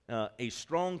 A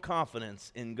strong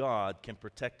confidence in God can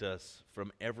protect us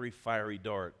from every fiery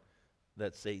dart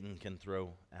that Satan can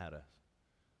throw at us.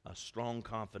 A strong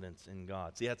confidence in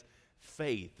God. See, that's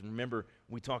faith. And remember,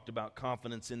 we talked about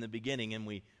confidence in the beginning,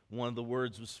 and one of the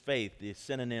words was faith, the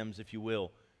synonyms, if you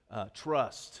will.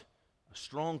 Trust. A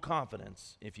strong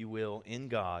confidence, if you will, in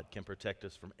God can protect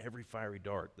us from every fiery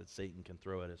dart that Satan can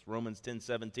throw at us. Romans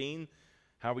 10:17,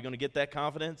 how are we going to get that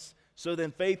confidence? So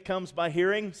then faith comes by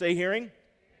hearing, say hearing,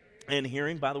 and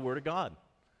hearing by the word of God.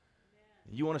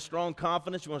 You want a strong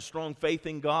confidence, you want a strong faith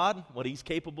in God, what He's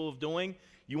capable of doing.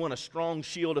 You want a strong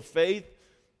shield of faith.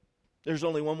 There's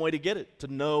only one way to get it, to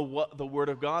know what the Word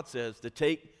of God says, to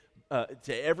take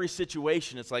to every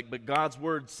situation. It's like, but God's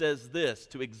Word says this,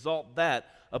 to exalt that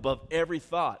above every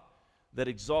thought that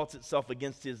exalts itself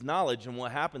against His knowledge. And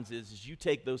what happens is you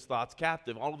take those thoughts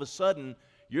captive. All of a sudden,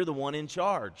 you're the one in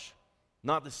charge,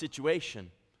 not the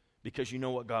situation, because you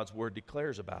know what God's Word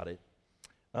declares about it.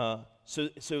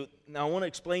 So now I want to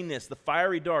explain this. The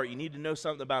fiery dart, you need to know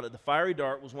something about it. The fiery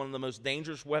dart was one of the most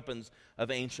dangerous weapons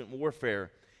of ancient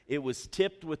warfare. It was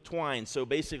tipped with twine. So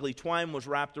basically twine was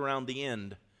wrapped around the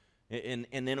end, and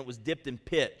then it was dipped in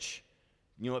pitch.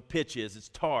 You know what pitch is? It's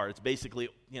tar. It's basically,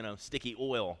 sticky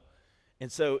oil.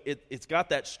 And so it's got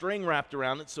that string wrapped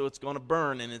around it, so it's going to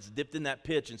burn, and it's dipped in that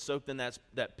pitch and soaked in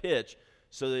that pitch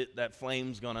so that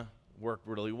flame's going to work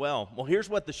really well. Well, here's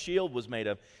what the shield was made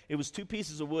of. It was two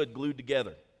pieces of wood glued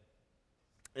together.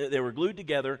 They were glued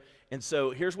together, and so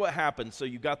here's what happened. So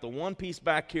you've got the one piece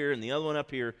back here and the other one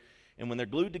up here, and when they're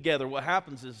glued together, what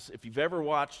happens is, if you've ever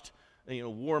watched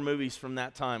war movies from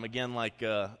that time, again, like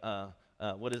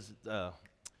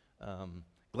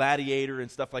Gladiator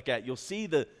and stuff like that, you'll see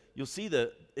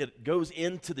it goes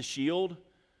into the shield,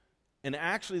 and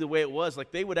actually the way it was,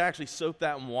 like they would actually soak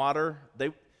that in water.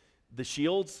 The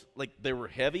shields, like they were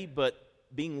heavy, but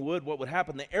being wood, what would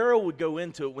happen? The arrow would go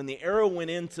into it. When the arrow went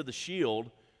into the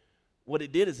shield, what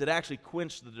it did is it actually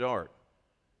quenched the dart.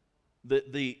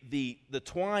 The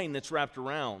twine that's wrapped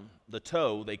around, the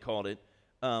toe, they called it,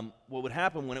 what would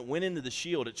happen when it went into the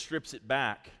shield, it strips it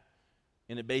back,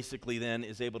 and it basically then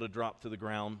is able to drop to the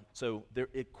ground. So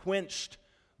it quenched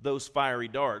those fiery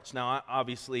darts. Now,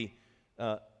 obviously,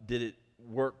 did it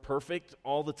work perfect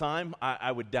all the time?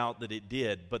 I would doubt that it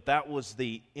did, but that was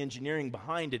the engineering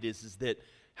behind it, is that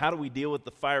how do we deal with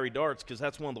the fiery darts? Because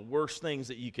that's one of the worst things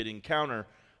that you could encounter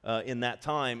in that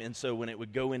time. And so when it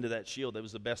would go into that shield, that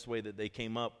was the best way that they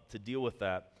came up to deal with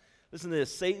that. Listen to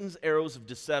this. Satan's arrows of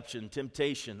deception,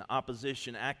 temptation,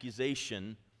 opposition,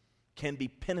 accusation can be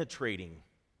penetrating.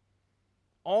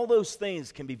 All those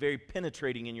things can be very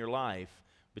penetrating in your life,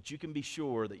 but you can be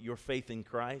sure that your faith in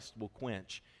Christ will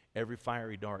quench every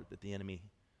fiery dart that the enemy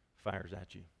fires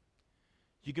at you.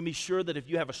 You can be sure that if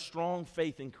you have a strong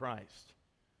faith in Christ,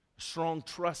 a strong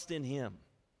trust in Him,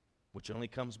 which only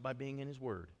comes by being in His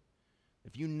Word,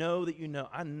 if you know that you know,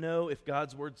 I know if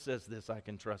God's Word says this, I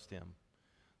can trust Him.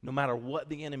 No matter what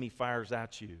the enemy fires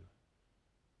at you,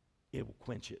 it will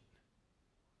quench it.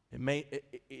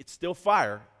 It's still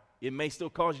fire. It may still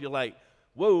cause you like,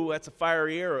 whoa, that's a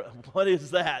fiery arrow. What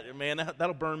is that? Man,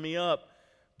 that'll burn me up.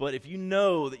 But if you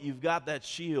know that you've got that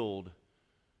shield,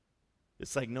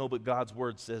 it's like, no, but God's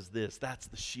Word says this. That's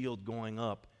the shield going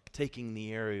up, taking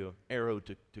the arrow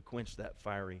to quench that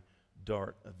fiery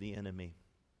dart of the enemy.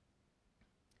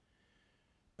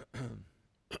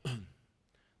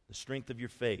 The strength of your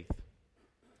faith.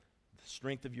 The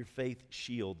strength of your faith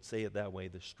shield, say it that way.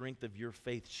 The strength of your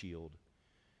faith shield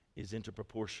is into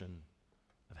proportion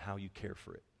of how you care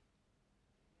for it.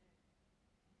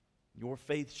 Your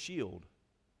faith shield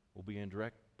will be in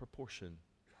direct proportion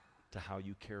to how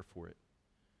you care for it.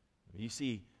 You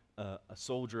see a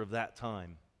soldier of that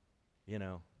time,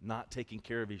 not taking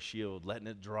care of his shield, letting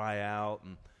it dry out,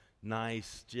 and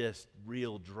nice, just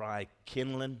real dry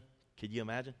kindling. Could you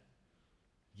imagine?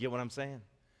 You get what I'm saying?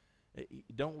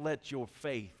 Don't let your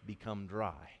faith become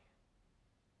dry.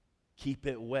 Keep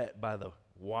it wet by the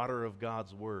water of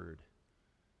God's Word.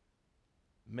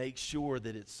 Make sure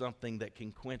that it's something that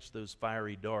can quench those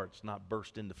fiery darts, not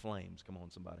burst into flames. Come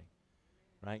on, somebody.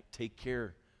 Right? Take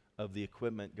care of the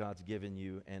equipment God's given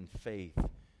you, and faith,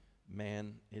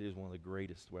 man, it is one of the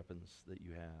greatest weapons that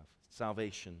you have.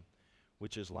 Salvation,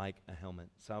 which is like a helmet.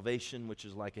 Salvation, which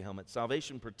is like a helmet.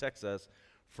 Salvation protects us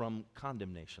from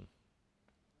condemnation.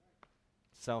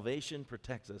 Salvation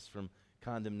protects us from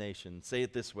condemnation. Say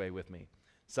it this way with me.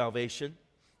 Salvation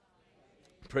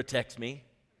protects me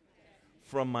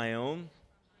from my own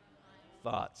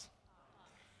thoughts.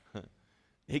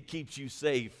 It keeps you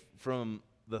safe from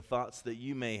the thoughts that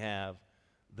you may have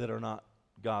that are not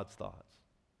God's thoughts.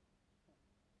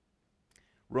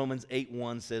 Romans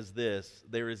 8:1 says this,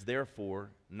 there is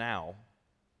therefore now,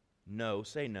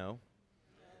 say no.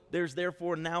 There's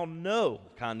therefore now no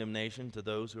condemnation to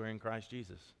those who are in Christ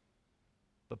Jesus.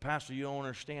 But Pastor, you don't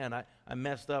understand. I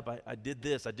messed up. I did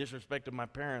this. I disrespected my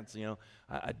parents.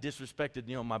 I disrespected,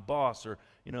 my boss, or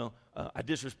I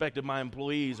disrespected my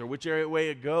employees, or whichever way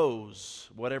it goes.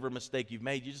 Whatever mistake you've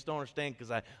made, you just don't understand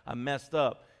because I messed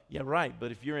up. Yeah, right.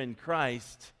 But if you're in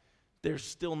Christ, there's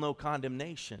still no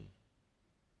condemnation,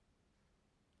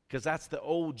 because that's the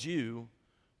old you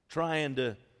trying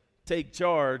to take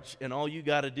charge, and all you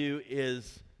got to do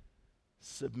is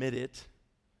submit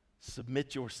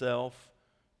yourself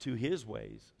to His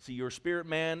ways. See, your spirit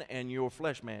man and your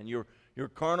flesh man, your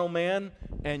carnal man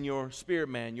and your spirit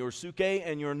man, your suke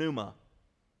and your pneuma.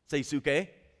 Say suke,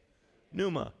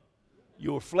 pneuma.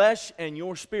 Your flesh and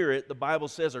your spirit, the Bible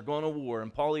says, are going to war,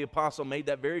 and Paul the Apostle made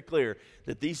that very clear,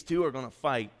 that these two are going to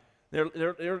fight.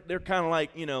 They're kind of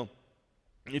like,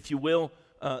 if you will,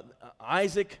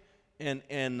 Isaac and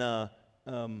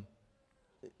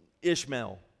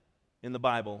Ishmael in the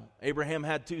Bible. Abraham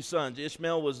had two sons.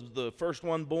 Ishmael was the first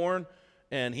one born,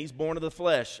 and he's born of the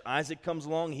flesh. Isaac comes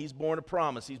along, he's born of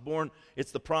promise.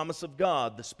 It's the promise of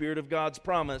God, the Spirit of God's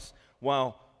promise,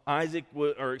 while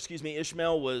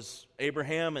Ishmael was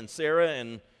Abraham and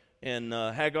Sarah and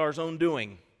Hagar's own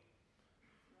doing.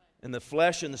 And the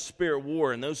flesh and the spirit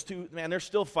war, and those two, man, they're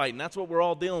still fighting. That's what we're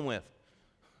all dealing with.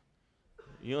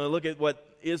 Look at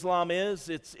what Islam is.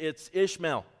 It's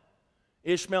Ishmael.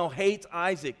 Ishmael hates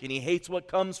Isaac, and he hates what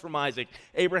comes from Isaac.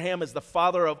 Abraham is the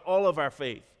father of all of our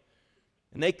faith.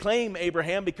 And they claim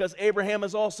Abraham because Abraham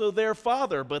is also their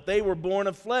father, but they were born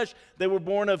of flesh. They were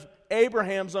born of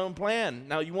Abraham's own plan.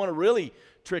 Now, you want to really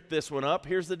trick this one up?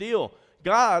 Here's the deal.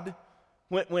 God,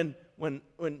 when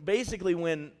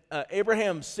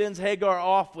Abraham sends Hagar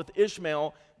off with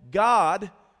Ishmael,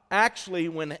 God actually,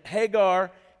 when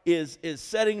Hagar is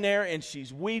sitting there and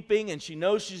she's weeping and she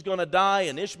knows she's going to die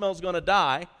and Ishmael's going to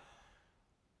die,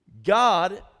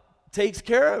 God takes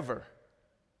care of her.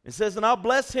 It says, and I'll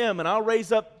bless him, and I'll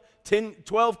raise up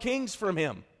 12 kings from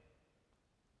him.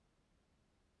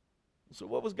 So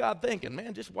what was God thinking?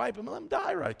 Man, just wipe him and let him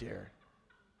die right there.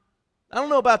 I don't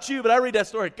know about you, but I read that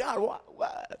story. God,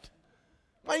 what?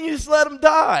 Why didn't you just let him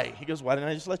die? He goes, why didn't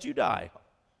I just let you die?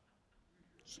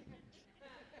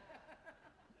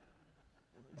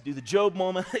 Do the Job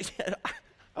moment.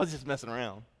 I was just messing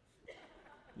around.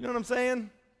 You know what I'm saying?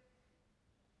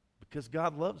 Because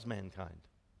God loves mankind.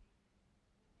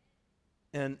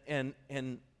 And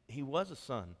he was a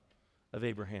son of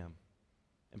Abraham.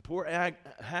 And poor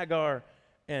Hagar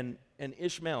and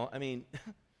Ishmael, I mean,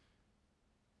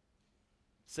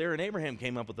 Sarah and Abraham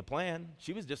came up with the plan.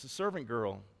 She was just a servant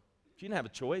girl. She didn't have a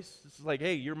choice. This is like,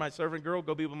 hey, you're my servant girl.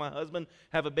 Go be with my husband.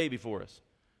 Have a baby for us.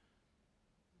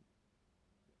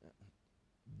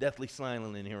 Deathly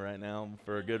silent in here right now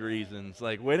for a good reason. It's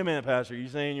like, wait a minute, Pastor. Are you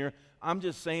saying I'm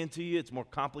just saying to you it's more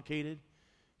complicated.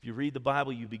 If you read the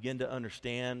Bible, you begin to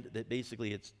understand that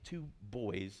basically it's two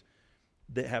boys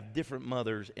that have different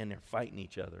mothers, and they're fighting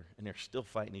each other, and they're still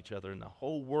fighting each other, and the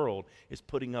whole world is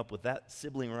putting up with that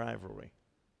sibling rivalry.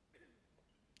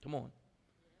 Come on.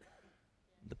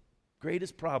 The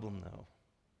greatest problem, though,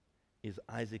 is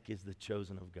Isaac is the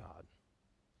chosen of God.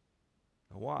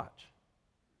 Now watch.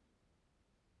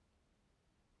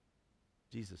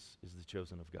 Jesus is the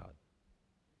chosen of God.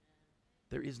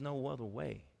 There is no other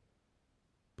way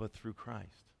but through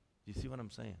Christ. Do you see what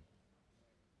I'm saying?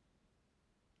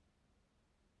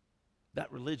 That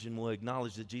religion will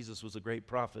acknowledge that Jesus was a great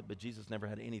prophet, but Jesus never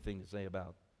had anything to say about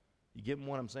it. You get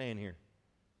what I'm saying here?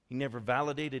 He never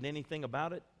validated anything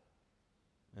about it,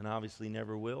 and obviously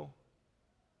never will.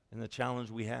 And the challenge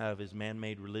we have is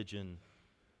man-made religion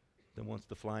that wants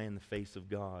to fly in the face of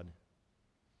God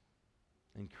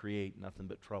and create nothing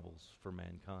but troubles for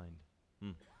mankind.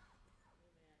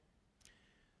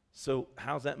 So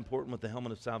how's that important with the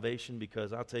helmet of salvation?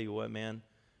 Because I'll tell you what, man,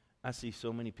 I see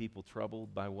so many people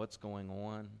troubled by what's going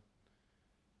on.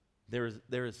 There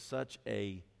is such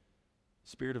a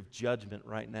spirit of judgment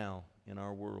right now in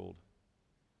our world.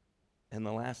 And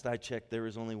the last I checked, there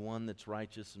is only one that's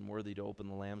righteous and worthy to open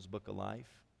the Lamb's Book of Life.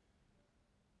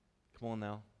 Come on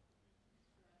now.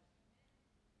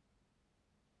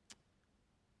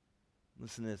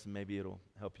 Listen to this, and maybe it'll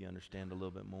help you understand a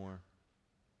little bit more.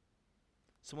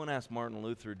 Someone asked Martin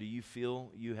Luther, do you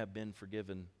feel you have been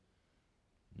forgiven?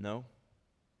 No.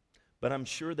 But I'm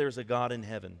sure there's a God in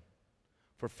heaven.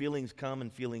 For feelings come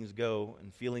and feelings go,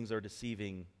 and feelings are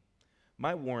deceiving.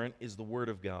 My warrant is the Word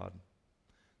of God.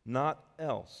 Naught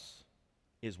else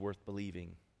is worth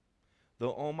believing.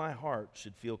 Though all my heart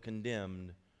should feel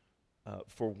condemned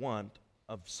for want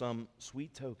of some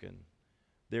sweet token,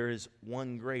 there is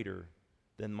one greater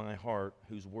than my heart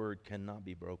whose word cannot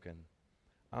be broken.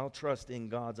 I'll trust in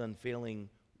God's unfailing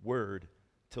word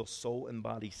till soul and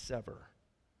body sever.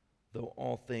 Though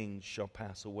all things shall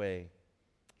pass away,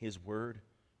 his word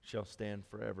shall stand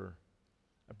forever.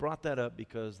 I brought that up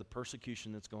because the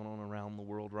persecution that's going on around the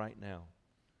world right now.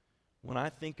 When I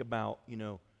think about,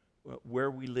 where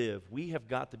we live, we have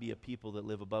got to be a people that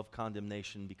live above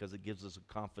condemnation because it gives us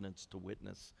a confidence to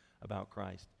witness about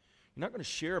Christ. You're not going to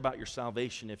share about your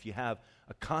salvation if you have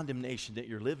a condemnation that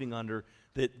you're living under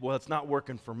that, well, it's not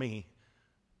working for me.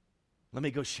 Let me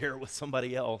go share it with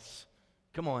somebody else.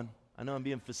 Come on. I know I'm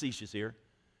being facetious here.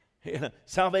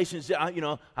 Salvation is, I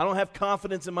don't have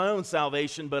confidence in my own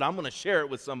salvation, but I'm going to share it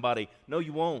with somebody. No,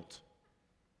 you won't.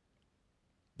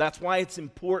 That's why it's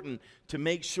important to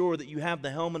make sure that you have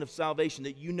the helmet of salvation,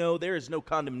 that you know there is no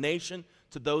condemnation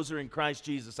to those who are in Christ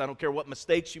Jesus. I don't care what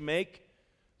mistakes you make.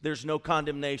 There's no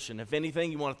condemnation. If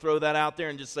anything, you want to throw that out there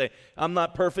and just say, I'm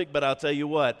not perfect, but I'll tell you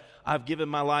what, I've given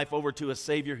my life over to a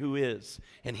Savior who is.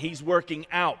 And He's working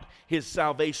out His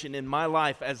salvation in my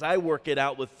life as I work it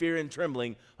out with fear and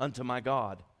trembling unto my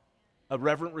God. A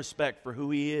reverent respect for who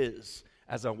He is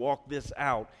as I walk this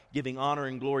out, giving honor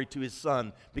and glory to His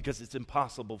Son, because it's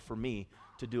impossible for me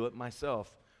to do it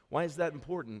myself. Why is that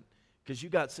important? Because you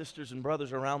got sisters and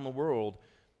brothers around the world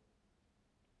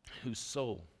whose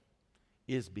soul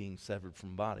is being severed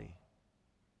from body.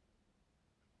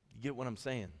 You get what I'm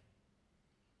saying?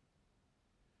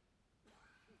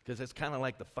 Because it's kind of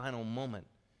like the final moment.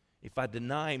 If I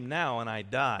deny Him now and I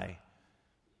die,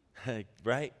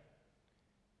 right?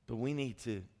 But we need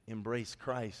to embrace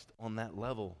Christ on that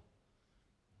level.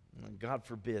 And God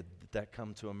forbid that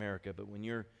come to America, but when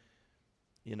you're,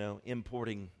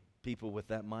 importing people with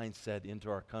that mindset into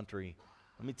our country,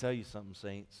 let me tell you something,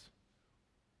 saints.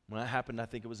 When that happened, I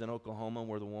think it was in Oklahoma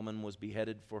where the woman was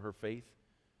beheaded for her faith.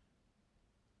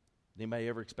 Anybody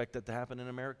ever expect that to happen in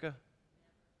America?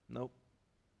 Nope.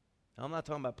 Now, I'm not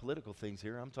talking about political things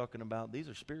here. I'm talking about these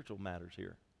are spiritual matters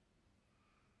here.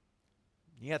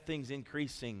 You got things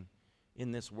increasing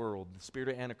in this world. The spirit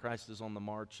of Antichrist is on the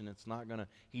march, and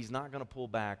he's not gonna pull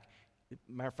back.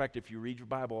 Matter of fact, if you read your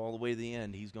Bible all the way to the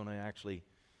end, he's gonna actually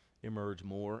emerge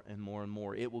more and more and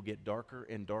more. It will get darker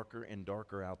and darker and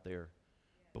darker out there.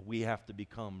 But we have to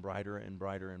become brighter and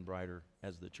brighter and brighter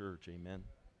as the church. Amen.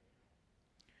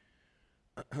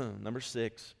 Number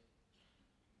 6.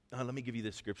 Let me give you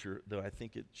this scripture, though I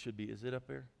think it should be. Is it up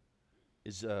there?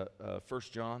 Is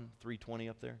 1 John 3:20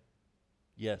 up there?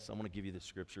 Yes, I want to give you this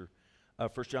scripture.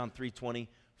 1 John 3:20.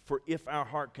 For if our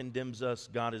heart condemns us,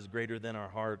 God is greater than our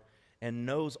heart and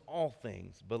knows all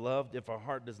things. Beloved, if our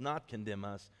heart does not condemn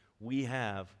us, we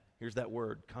have, here's that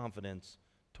word, confidence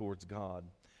towards God.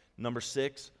 Number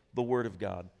 6, the Word of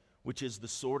God, which is the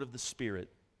sword of the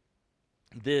Spirit.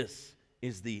 This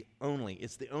is the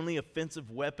only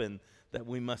offensive weapon that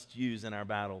we must use in our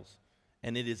battles,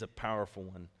 and it is a powerful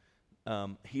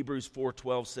one. Hebrews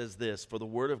 4:12 says this, for the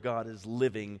Word of God is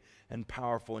living and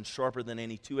powerful and sharper than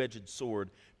any two-edged sword,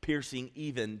 piercing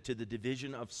even to the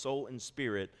division of soul and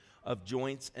spirit, of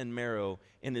joints and marrow,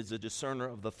 and is a discerner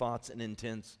of the thoughts and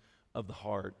intents of the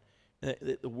heart.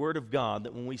 The Word of God,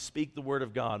 that when we speak the Word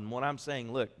of God, and what I'm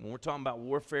saying, look, when we're talking about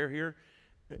warfare here,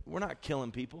 we're not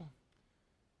killing people.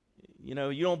 You know,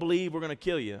 you don't believe we're going to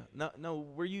kill you. No,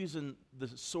 we're using the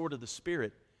sword of the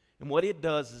Spirit. And what it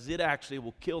does is it actually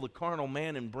will kill the carnal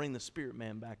man and bring the spirit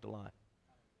man back to life.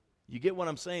 You get what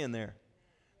I'm saying there?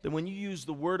 That when you use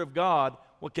the Word of God,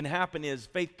 what can happen is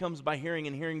faith comes by hearing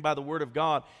and hearing by the Word of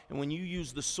God. And when you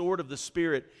use the sword of the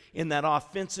Spirit in that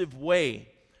offensive way,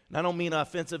 and I don't mean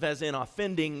offensive as in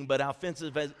offending, but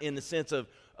offensive as in the sense of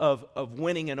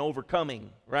winning and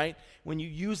overcoming, right? When you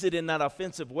use it in that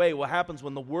offensive way, what happens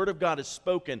when the Word of God is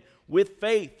spoken with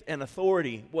faith and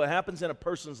authority, what happens in a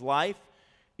person's life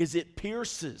is it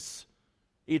pierces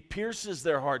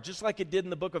their heart, just like it did in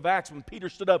the book of Acts when Peter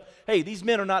stood up. Hey, these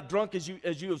men are not drunk as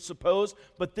you have supposed,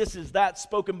 but this is that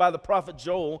spoken by the prophet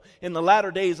Joel. In the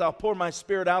latter days I'll pour my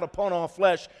Spirit out upon all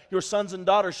flesh. Your sons and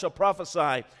daughters shall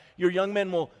prophesy. Your young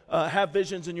men will have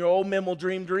visions, and your old men will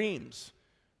dream dreams.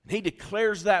 And he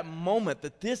declares that moment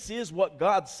that this is what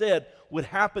God said would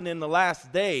happen in the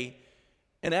last day.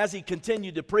 And as he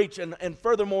continued to preach, and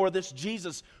furthermore, this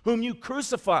Jesus whom you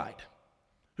crucified,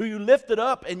 who you lifted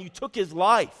up and you took his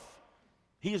life,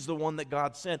 he is the one that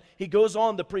God sent. He goes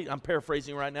on to preach, I'm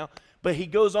paraphrasing right now, but he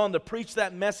goes on to preach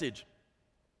that message.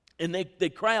 And they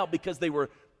cry out because they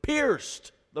were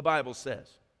pierced, the Bible says,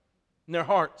 in their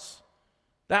hearts.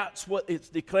 That's what it's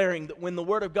declaring, that when the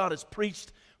Word of God is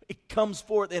preached, it comes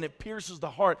forth and it pierces the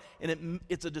heart, and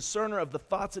it's a discerner of the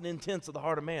thoughts and intents of the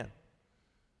heart of man.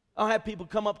 I'll have people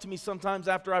come up to me sometimes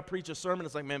after I preach a sermon.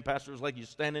 It's like, man, Pastor, it's like you're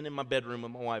standing in my bedroom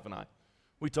with my wife and I.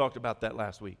 We talked about that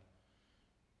last week.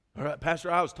 All right, Pastor,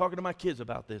 I was talking to my kids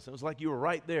about this. It was like you were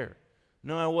right there.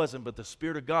 No, I wasn't, but the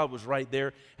Spirit of God was right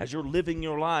there. As you're living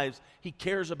your lives, He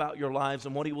cares about your lives,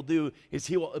 and what He will do is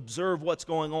He will observe what's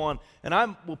going on. And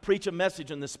I will preach a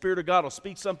message, and the Spirit of God will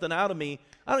speak something out of me.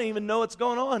 I don't even know what's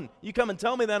going on. You come and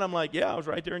tell me that, I'm like, yeah, I was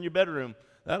right there in your bedroom.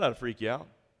 That ought to freak you out.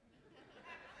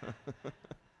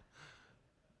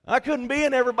 I couldn't be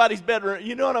in everybody's bedroom.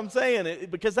 You know what I'm saying?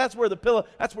 Because that's where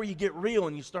that's where you get real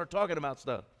and you start talking about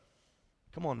stuff.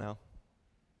 Come on now.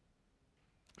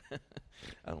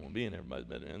 I don't want to be in everybody's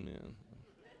bedroom.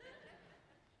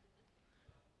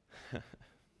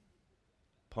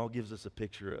 Paul gives us a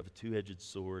picture of a two-edged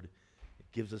sword.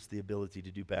 It gives us the ability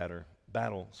to do battle,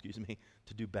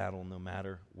 to do battle no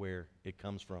matter where it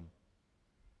comes from.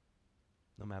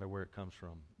 No matter where it comes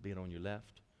from, be it on your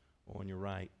left or on your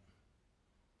right.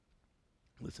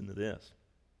 Listen to this.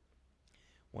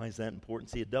 Why is that important?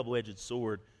 See, a double-edged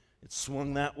sword, it's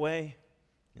swung that way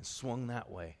and swung that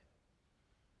way.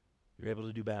 You're able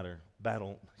to do battle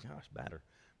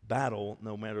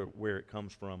no matter where it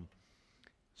comes from.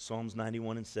 Psalms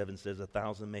 91:7 says,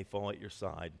 1,000 may fall at your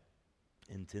side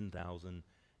and 10,000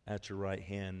 at your right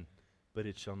hand, but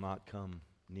it shall not come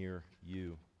near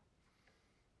you.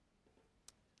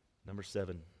 Number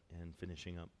 7, and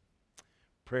finishing up.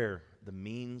 Prayer, the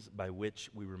means by which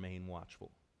we remain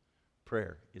watchful.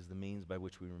 Prayer is the means by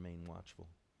which we remain watchful.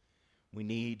 We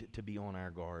need to be on our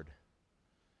guard.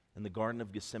 In the Garden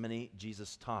of Gethsemane,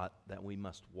 Jesus taught that we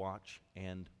must watch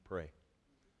and pray.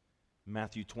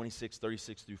 Matthew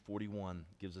 26:36-41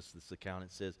 gives us this account.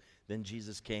 It says, then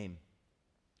Jesus came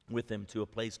with them to a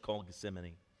place called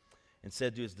Gethsemane and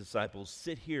said to his disciples,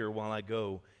 sit here while I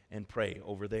go and pray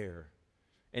over there.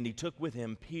 And he took with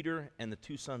him Peter and the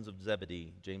two sons of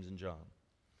Zebedee, James and John.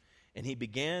 And he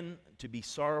began to be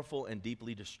sorrowful and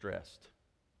deeply distressed.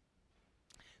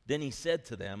 Then he said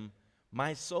to them,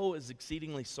 "My soul is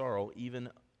exceedingly sorrow, even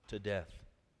to death.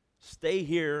 Stay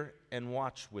here and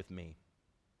watch with me."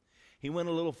 He went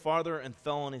a little farther and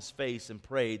fell on his face and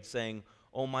prayed, saying,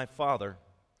 "O my Father,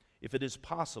 if it is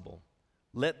possible,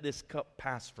 let this cup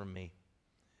pass from me.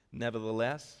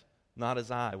 Nevertheless, not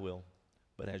as I will,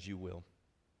 but as you will."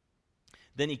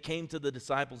 Then he came to the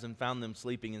disciples and found them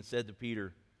sleeping and said to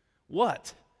Peter,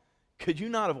 "What? Could you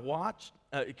not watch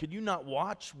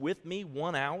with me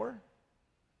 1 hour?"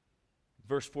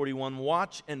 Verse 41,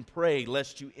 "Watch and pray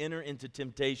lest you enter into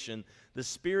temptation. The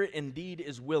spirit indeed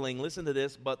is willing," listen to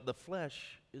this, "but the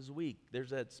flesh is weak." There's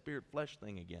that spirit-flesh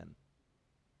thing again.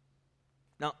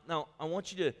 Now I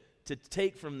want you to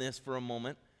take from this for a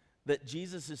moment that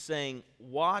Jesus is saying,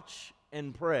 watch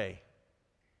and pray.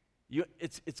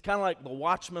 It's kind of like the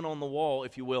watchman on the wall,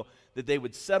 if you will, that they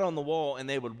would set on the wall and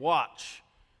they would watch.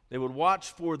 They would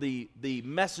watch for the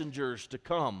messengers to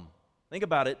come. Think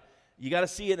about it. You got to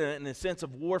see it in a sense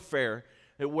of warfare,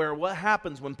 where what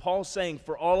happens when Paul's saying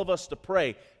for all of us to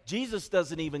pray, Jesus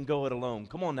doesn't even go it alone.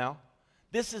 Come on now.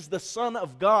 This is the Son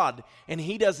of God, and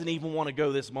he doesn't even want to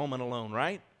go this moment alone,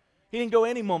 right? He didn't go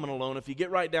any moment alone. If you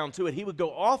get right down to it, he would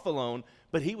go off alone,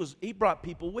 but he brought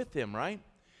people with him, right?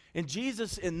 And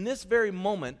Jesus, in this very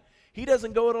moment, he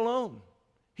doesn't go it alone.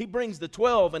 He brings the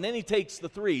 12, and then he takes the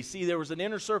 3. See, there was an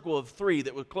inner circle of 3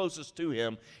 that were closest to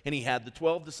him, and he had the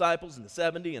 12 disciples and the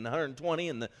 70 and the 120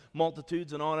 and the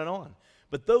multitudes and on and on.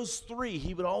 But those 3,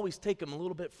 he would always take them a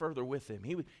little bit further with him.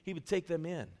 He would take them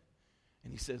in,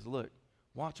 and he says, "Look,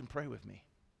 watch and pray with me."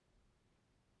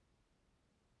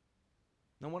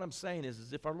 Now, what I'm saying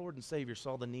is if our Lord and Savior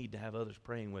saw the need to have others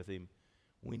praying with him,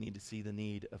 we need to see the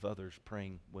need of others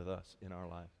praying with us in our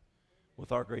life,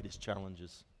 with our greatest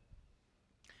challenges.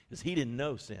 Because he didn't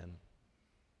know sin,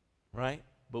 right?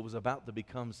 But was about to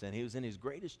become sin. He was in his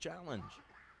greatest challenge,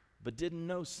 but didn't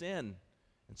know sin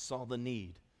and saw the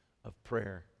need of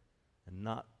prayer. And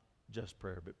not just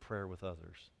prayer, but prayer with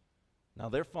others. Now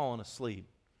they're falling asleep.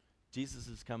 Jesus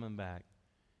is coming back.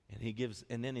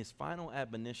 And then his final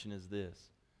admonition is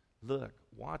this: look,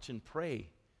 watch and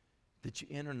pray that you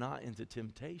enter not into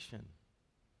temptation.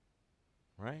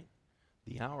 Right?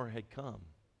 The hour had come.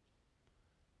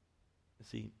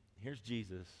 See, here's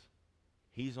Jesus.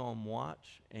 He's on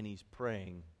watch and he's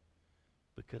praying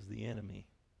because the enemy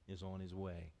is on his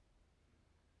way.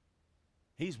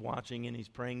 He's watching and he's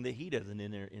praying that he doesn't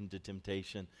enter into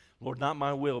temptation. Lord, not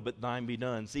my will, but thine be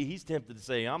done. See, he's tempted to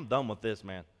say, I'm done with this,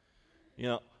 man. You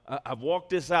know, I've walked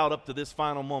this out up to this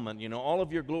final moment. You know, all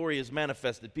of your glory is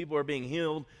manifested. People are being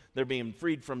healed. They're being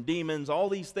freed from demons. All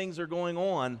these things are going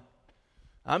on.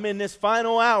 I'm in this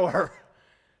final hour,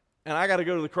 and I got to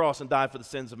go to the cross and die for the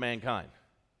sins of mankind.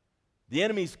 The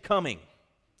enemy's coming,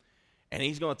 and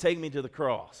he's going to take me to the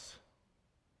cross,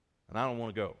 and I don't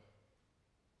want to go.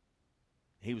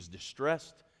 He was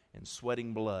distressed and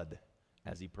sweating blood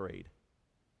as he prayed.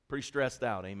 Pretty stressed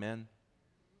out, amen?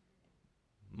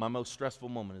 My most stressful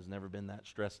moment has never been that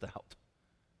stressed out.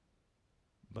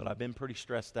 But I've been pretty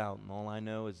stressed out, and all I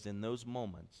know is in those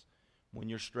moments, when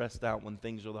you're stressed out, when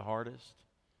things are the hardest,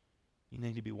 you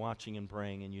need to be watching and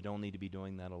praying, and you don't need to be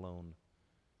doing that alone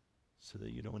so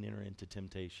that you don't enter into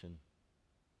temptation.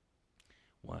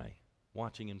 Why?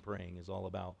 Watching and praying is all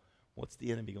about what's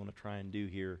the enemy going to try and do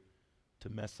here to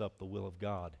mess up the will of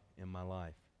God in my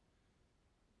life.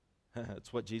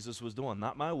 That's what Jesus was doing.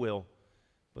 Not my will,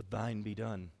 but thine be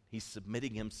done. He's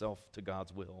submitting himself to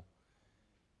God's will.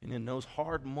 And in those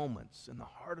hard moments, in the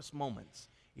hardest moments,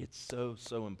 it's so,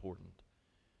 so important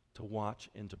to watch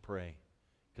and to pray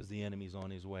because the enemy's on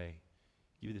his way.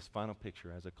 Give you this final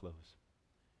picture as I close.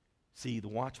 See, the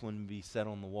watchman would be set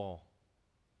on the wall,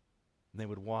 and they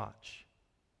would watch.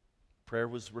 Prayer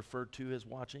was referred to as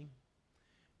watching,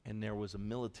 and there was a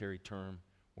military term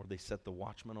where they set the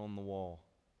watchman on the wall.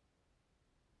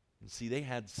 And see, they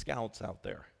had scouts out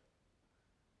there.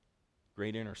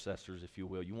 Great intercessors, if you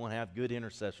will. You want to have good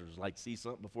intercessors, like see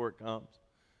something before it comes.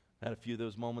 I had a few of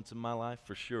those moments in my life,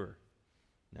 for sure.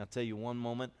 And I'll tell you one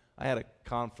moment. I had a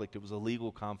conflict. It was a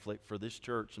legal conflict for this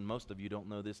church, and most of you don't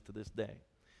know this to this day.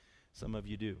 Some of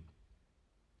you do.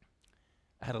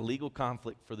 I had a legal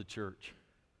conflict for the church.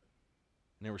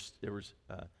 And there was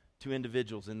 2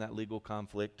 individuals in that legal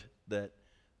conflict that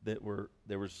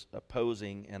was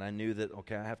opposing, and I knew that,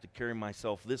 okay, I have to carry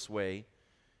myself this way,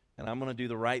 and I'm going to do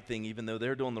the right thing even though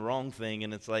they're doing the wrong thing.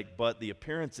 And it's like, but the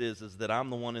appearance is that I'm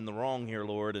the one in the wrong here,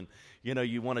 Lord. And, you know,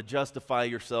 you want to justify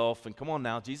yourself. And come on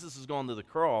now, Jesus is going to the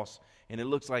cross, and it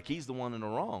looks like he's the one in the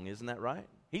wrong. Isn't that right?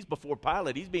 He's before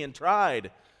Pilate. He's being tried.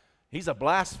 He's a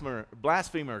blasphemer,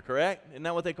 correct? Isn't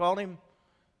that what they called him?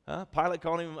 Pilate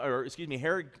called him, or excuse me,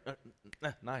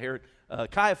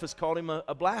 Caiaphas called him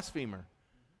a blasphemer.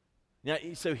 Now,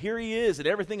 so here he is, and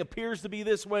everything appears to be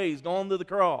this way. He's gone to the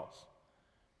cross.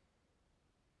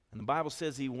 And the Bible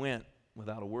says he went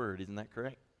without a word. Isn't that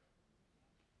correct?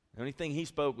 The only thing he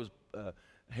spoke was,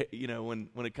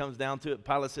 when it comes down to it,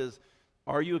 Pilate says,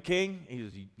 "Are you a king?" He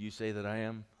says, "You say that I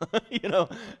am."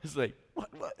 It's like,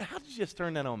 what? How did you just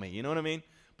turn that on me? You know what I mean?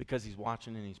 Because he's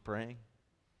watching and he's praying.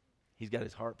 He's got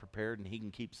his heart prepared, and he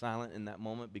can keep silent in that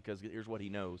moment because here's what he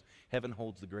knows. Heaven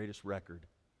holds the greatest record.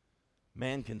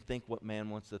 Man can think what man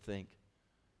wants to think.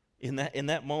 In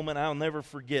that moment, I'll never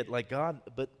forget, like, God,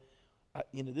 but,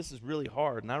 this is really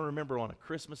hard. And I remember on a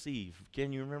Christmas Eve.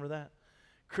 Can you remember that?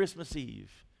 Christmas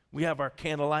Eve. We have our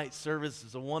candlelight service.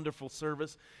 It's a wonderful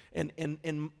service. And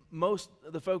most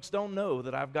of the folks don't know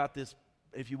that I've got this,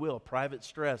 if you will, private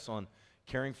stress on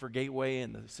caring for Gateway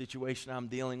and the situation I'm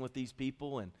dealing with these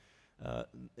people. And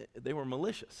they were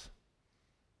malicious.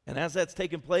 And as that's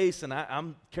taking place, and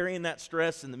I'm carrying that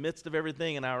stress in the midst of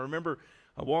everything, and I remember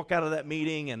I walk out of that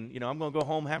meeting, and, I'm going to go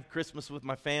home, have Christmas with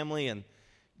my family, and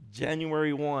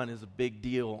January 1 is a big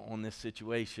deal on this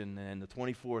situation, and the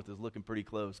 24th is looking pretty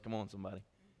close. Come on, somebody.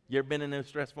 You ever been in those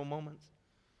stressful moments?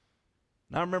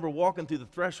 And I remember walking through the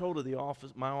threshold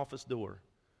of my office door.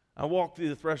 I walked through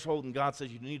the threshold, and God says,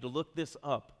 you need to look this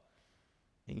up,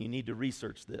 and you need to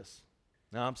research this.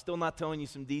 Now, I'm still not telling you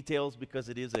some details because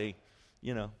it is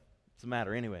it's a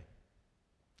matter anyway.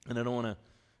 And I don't want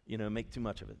to, make too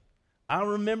much of it. I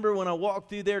remember when I walked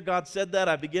through there, God said that.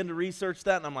 I began to research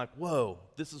that, and I'm like, whoa,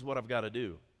 this is what I've got to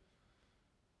do.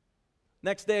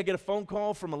 Next day, I get a phone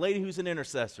call from a lady who's an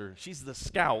intercessor. She's the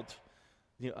scout.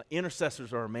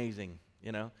 Intercessors are amazing,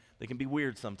 They can be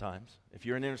weird sometimes. If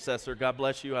you're an intercessor, God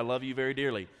bless you. I love you very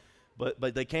dearly.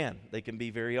 But they can be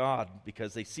very odd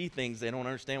because they see things, they don't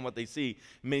understand what they see.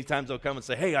 Many times they'll come and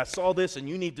say, hey, I saw this and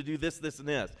you need to do this, this, and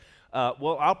this.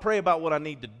 Well, I'll pray about what I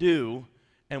need to do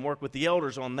and work with the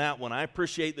elders on that one. I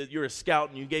appreciate that you're a scout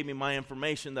and you gave me my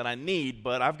information that I need,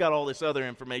 but I've got all this other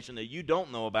information that you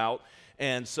don't know about,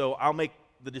 and so I'll make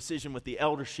the decision with the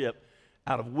eldership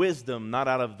out of wisdom, not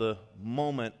out of the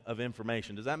moment of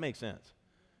information. Does that make sense?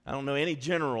 I don't know any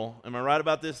general, am I right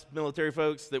about this, military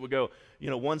folks, that would go,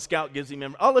 one scout gives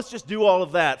him, let's just do all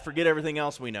of that, forget everything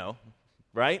else we know,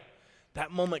 right?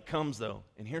 That moment comes, though,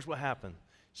 and here's what happened.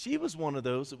 She was one of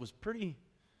those that was pretty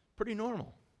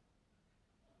normal.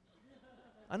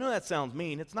 I know that sounds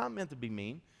mean. It's not meant to be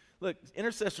mean. Look,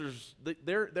 intercessors,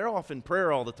 they're off in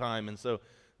prayer all the time, and so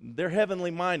they're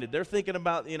heavenly minded. They're thinking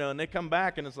about, and they come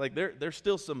back, and it's like there's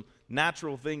still some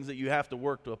natural things that you have to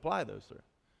work to apply those through.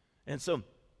 And so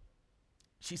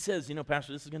she says,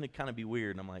 Pastor, this is going to kind of be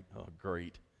weird. And I'm like, oh,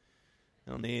 great.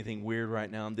 I don't need anything weird right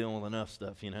now. I'm dealing with enough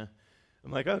stuff, I'm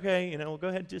like, okay, well, go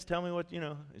ahead and just tell me what,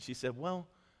 And she said, well,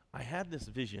 I had this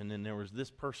vision, and there was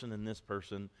this person,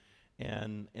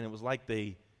 and it was like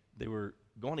they were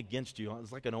going against you. It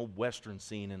was like an old Western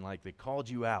scene, and like they called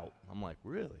you out. I'm like,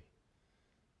 really?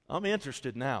 I'm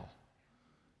interested now.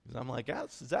 Because I'm like,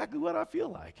 that's exactly what I feel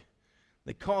like.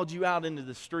 They called you out into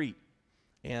the street,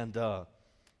 and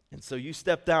so you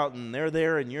stepped out, and they're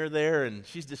there, and you're there, and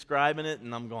she's describing it,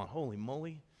 and I'm going, holy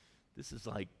moly, this is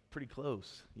like pretty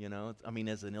close,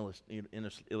 as an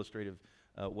illustrative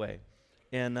way.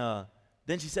 And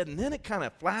then she said, and then it kind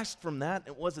of flashed from that,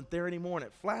 it wasn't there anymore, and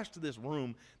it flashed to this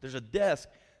room. There's a desk,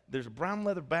 there's a brown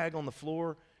leather bag on the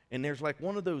floor, and there's like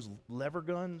one of those lever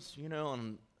guns, and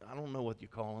I don't know what you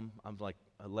call them. I'm like,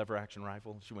 a lever action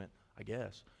rifle. She went, I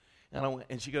guess.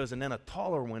 And she goes, and then a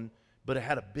taller one, but it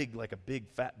had a big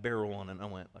fat barrel on it. And I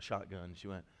went, a shotgun. She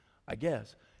went, I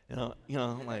guess.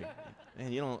 I'm like,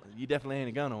 man, you definitely ain't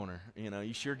a gun owner.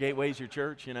 You sure Gateway's your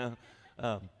church,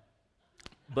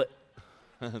 But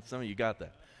some of you got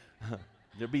that.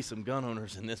 There'll be some gun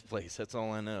owners in this place. That's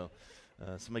all I know.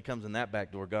 Somebody comes in that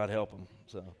back door, God help them.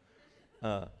 So,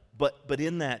 but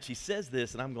in that, she says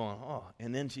this, and I'm going, oh.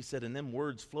 And then she said, and then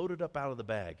words floated up out of the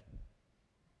bag.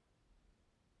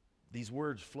 These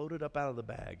words floated up out of the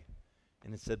bag.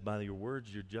 And it said, by your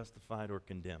words, you're justified or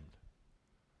condemned.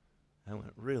 I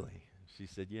went, really? She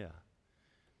said, yeah.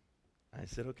 I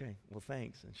said, okay, well,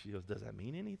 thanks. And she goes, does that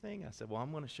mean anything? I said, well,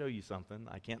 I'm going to show you something.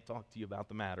 I can't talk to you about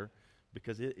the matter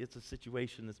because it's a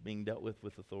situation that's being dealt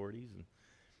with authorities.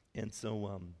 And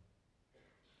so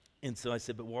I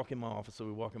said, but walk in my office. So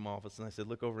we walk in my office, and I said,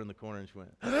 look over in the corner. And she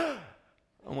went, I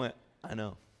went, I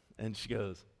know. And she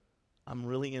goes, I'm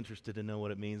really interested to know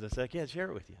what it means. I said, I can't share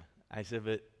it with you. I said,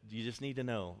 but you just need to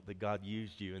know that God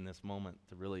used you in this moment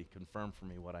to really confirm for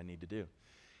me what I need to do.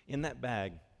 In that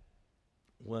bag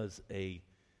it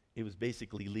was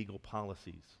basically legal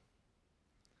policies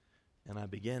And I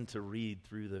began to read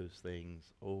through those things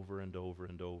over and over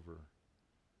and over.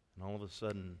 And all of a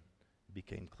sudden, it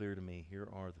became clear to me, here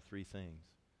are the three things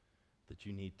that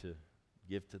you need to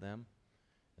give to them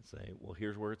and say, well,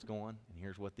 here's where it's going, and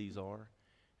here's what these are,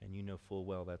 and you know full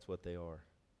well that's what they are.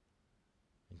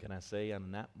 And can I say,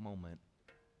 in that moment,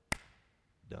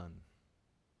 done.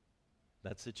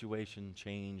 That situation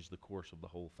changed the course of the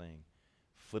whole thing,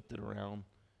 flipped it around,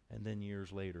 and then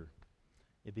years later,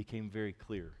 it became very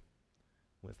clear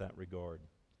with that regard,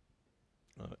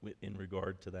 in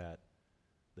regard to that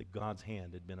God's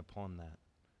hand had been upon that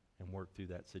and worked through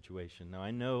that situation. Now, I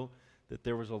know that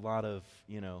there was a lot of,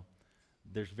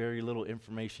 there's very little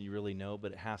information you really know,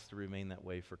 but it has to remain that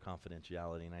way for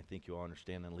confidentiality, and I think you'll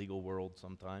understand in the legal world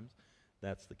sometimes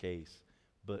that's the case.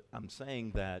 But I'm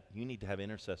saying that you need to have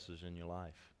intercessors in your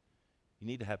life. You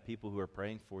need to have people who are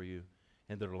praying for you,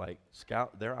 and they're like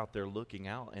they're out there looking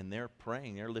out, and they're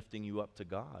praying, they're lifting you up to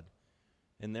God,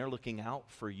 and they're looking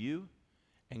out for you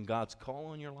and God's call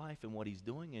on your life and what He's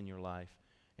doing in your life.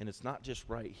 And it's not just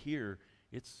right here,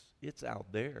 it's out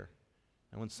there.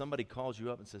 And when somebody calls you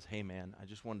up and says, hey man, I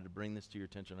just wanted to bring this to your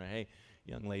attention, or hey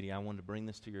young lady, I wanted to bring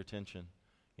this to your attention.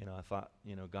 I thought,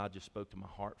 God just spoke to my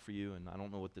heart for you, and I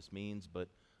don't know what this means, but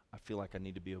I feel like I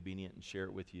need to be obedient and share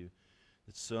it with you.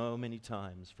 That so many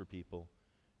times for people,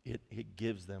 it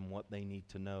gives them what they need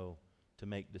to know to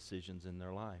make decisions in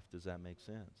their life. Does that make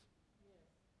sense?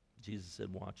 Yes. Jesus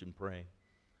said, watch and pray.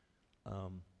 Do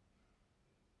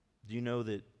you know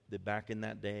that back in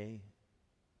that day,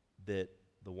 that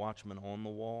the watchman on the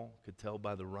wall could tell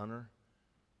by the runner?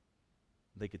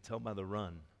 They could tell by the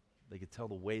run. They could tell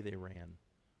the way they ran,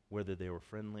 whether they were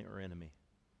friendly or enemy.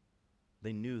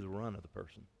 They knew the run of the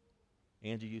person.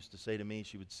 Angie used to say to me,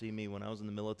 she would see me when I was in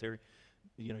the military,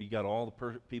 you got all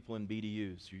the people in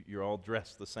BDUs, you're all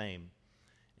dressed the same.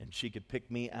 And she could pick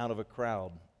me out of a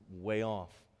crowd way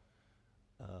off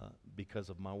because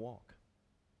of my walk,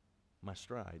 my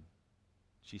stride.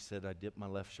 She said I dipped my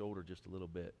left shoulder just a little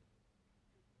bit.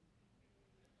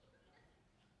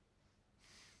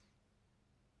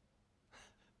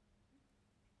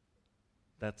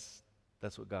 That's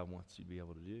what God wants you to be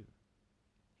able to do.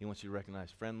 He wants you to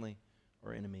recognize friendly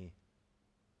or enemy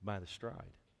by the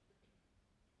stride.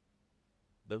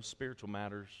 Those spiritual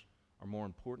matters are more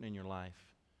important in your life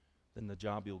than the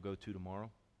job you'll go to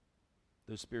tomorrow.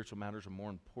 Those spiritual matters are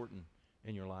more important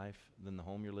in your life than the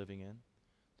home you're living in.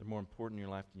 They're more important in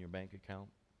your life than your bank account.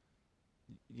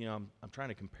 I'm trying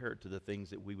to compare it to the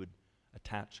things that we would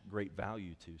attach great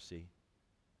value to, see.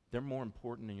 They're more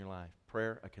important in your life.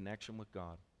 Prayer, a connection with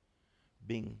God,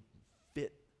 being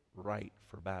fit right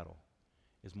for battle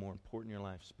is more important in your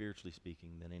life, spiritually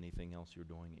speaking, than anything else you're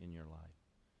doing in your life.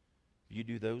 If you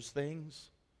do those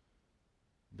things,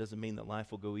 it doesn't mean that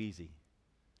life will go easy.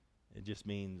 It just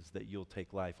means that you'll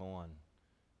take life on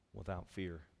without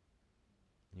fear.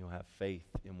 You'll have faith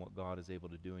in what God is able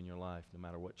to do in your life. No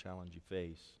matter what challenge you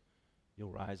face,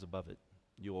 you'll rise above it.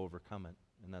 You'll overcome it.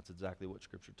 And that's exactly what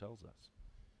Scripture tells us.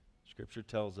 Scripture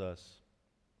tells us,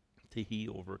 to he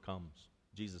who overcomes.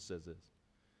 Jesus says this.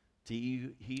 To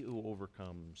he who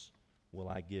overcomes will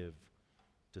I give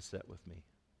to sit with me.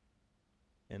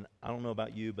 And I don't know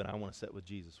about you, but I want to sit with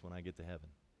Jesus when I get to heaven.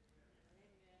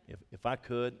 If I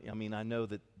could, I know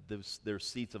that there's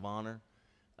seats of honor,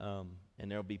 and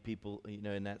there'll be people,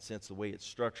 in that sense, the way it's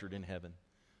structured in heaven.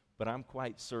 But I'm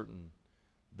quite certain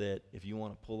that if you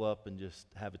want to pull up and just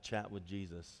have a chat with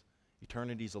Jesus,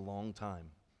 eternity's a long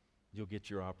time. You'll get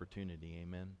your opportunity,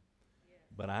 amen? Yeah.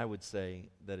 But I would say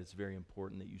that it's very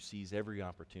important that you seize every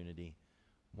opportunity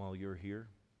while you're here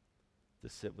to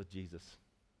sit with Jesus,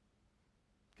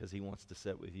 because he wants to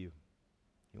sit with you.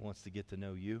 He wants to get to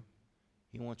know you.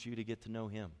 He wants you to get to know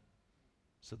him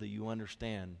so that you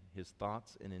understand his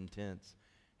thoughts and intents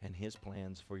and his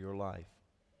plans for your life,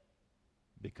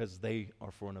 because they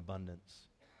are for an abundance.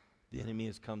 The enemy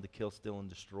has come to kill, steal, and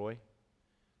destroy,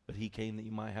 but he came that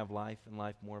you might have life and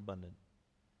life more abundant.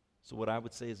 So what I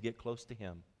would say is get close to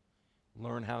him.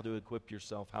 Learn how to equip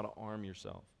yourself, how to arm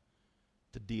yourself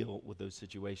to deal with those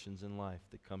situations in life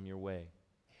that come your way.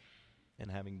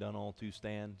 And having done all to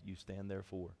stand, you stand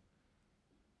therefore.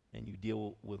 And you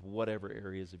deal with whatever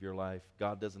areas of your life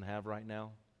God doesn't have right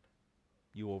now,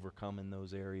 you overcome in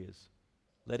those areas.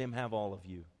 Let him have all of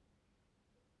you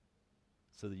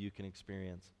so that you can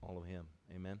experience all of him.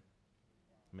 Amen?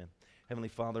 Amen. Heavenly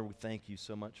Father, we thank you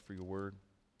so much for your word.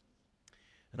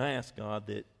 And I ask God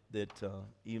that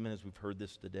even as we've heard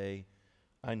this today,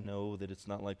 I know that it's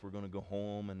not like we're going to go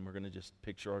home and we're going to just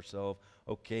picture ourselves,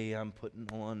 okay, I'm putting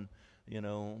on,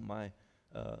 my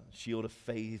shield of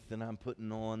faith, and I'm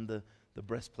putting on the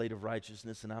breastplate of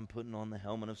righteousness and I'm putting on the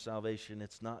helmet of salvation.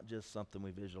 It's not just something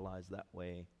we visualize that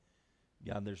way.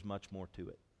 God, there's much more to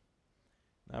it.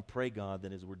 And I pray, God,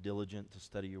 that as we're diligent to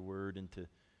study your word and to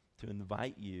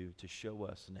invite you to show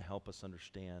us and to help us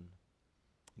understand,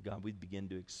 God, we'd begin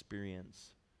to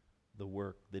experience the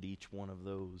work that each one of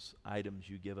those items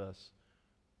you give us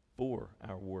for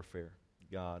our warfare,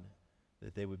 God,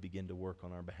 that they would begin to work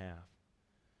on our behalf.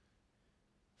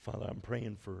 Father, I'm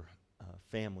praying for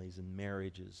families and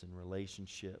marriages and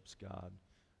relationships, God,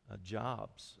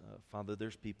 jobs. Father,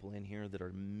 there's people in here that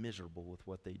are miserable with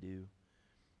what they do.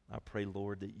 I pray,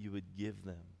 Lord, that you would give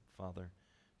them, Father,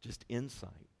 just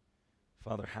insight.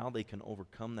 Father, how they can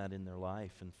overcome that in their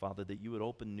life. And Father, that you would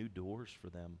open new doors for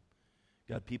them.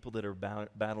 God, people that are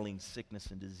battling sickness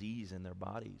and disease in their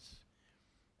bodies.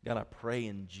 God, I pray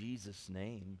in Jesus'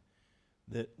 name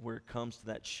that where it comes to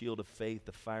that shield of faith,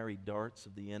 the fiery darts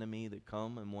of the enemy that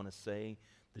come and want to say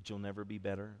that you'll never be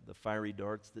better, the fiery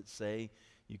darts that say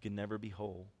you can never be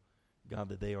whole, God,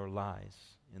 that they are lies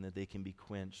and that they can be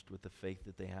quenched with the faith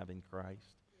that they have in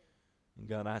Christ. And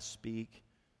God, I speak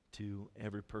to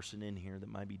every person in here that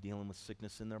might be dealing with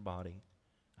sickness in their body.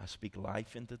 I speak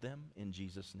life into them in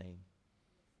Jesus' name.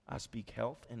 I speak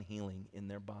health and healing in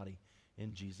their body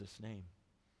in Jesus' name.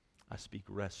 I speak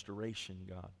restoration,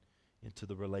 God, into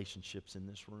the relationships in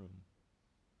this room.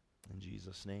 In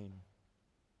Jesus' name.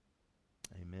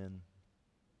 Amen.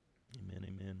 Amen,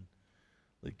 amen.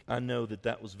 Look, I know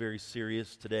that was very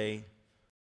serious today.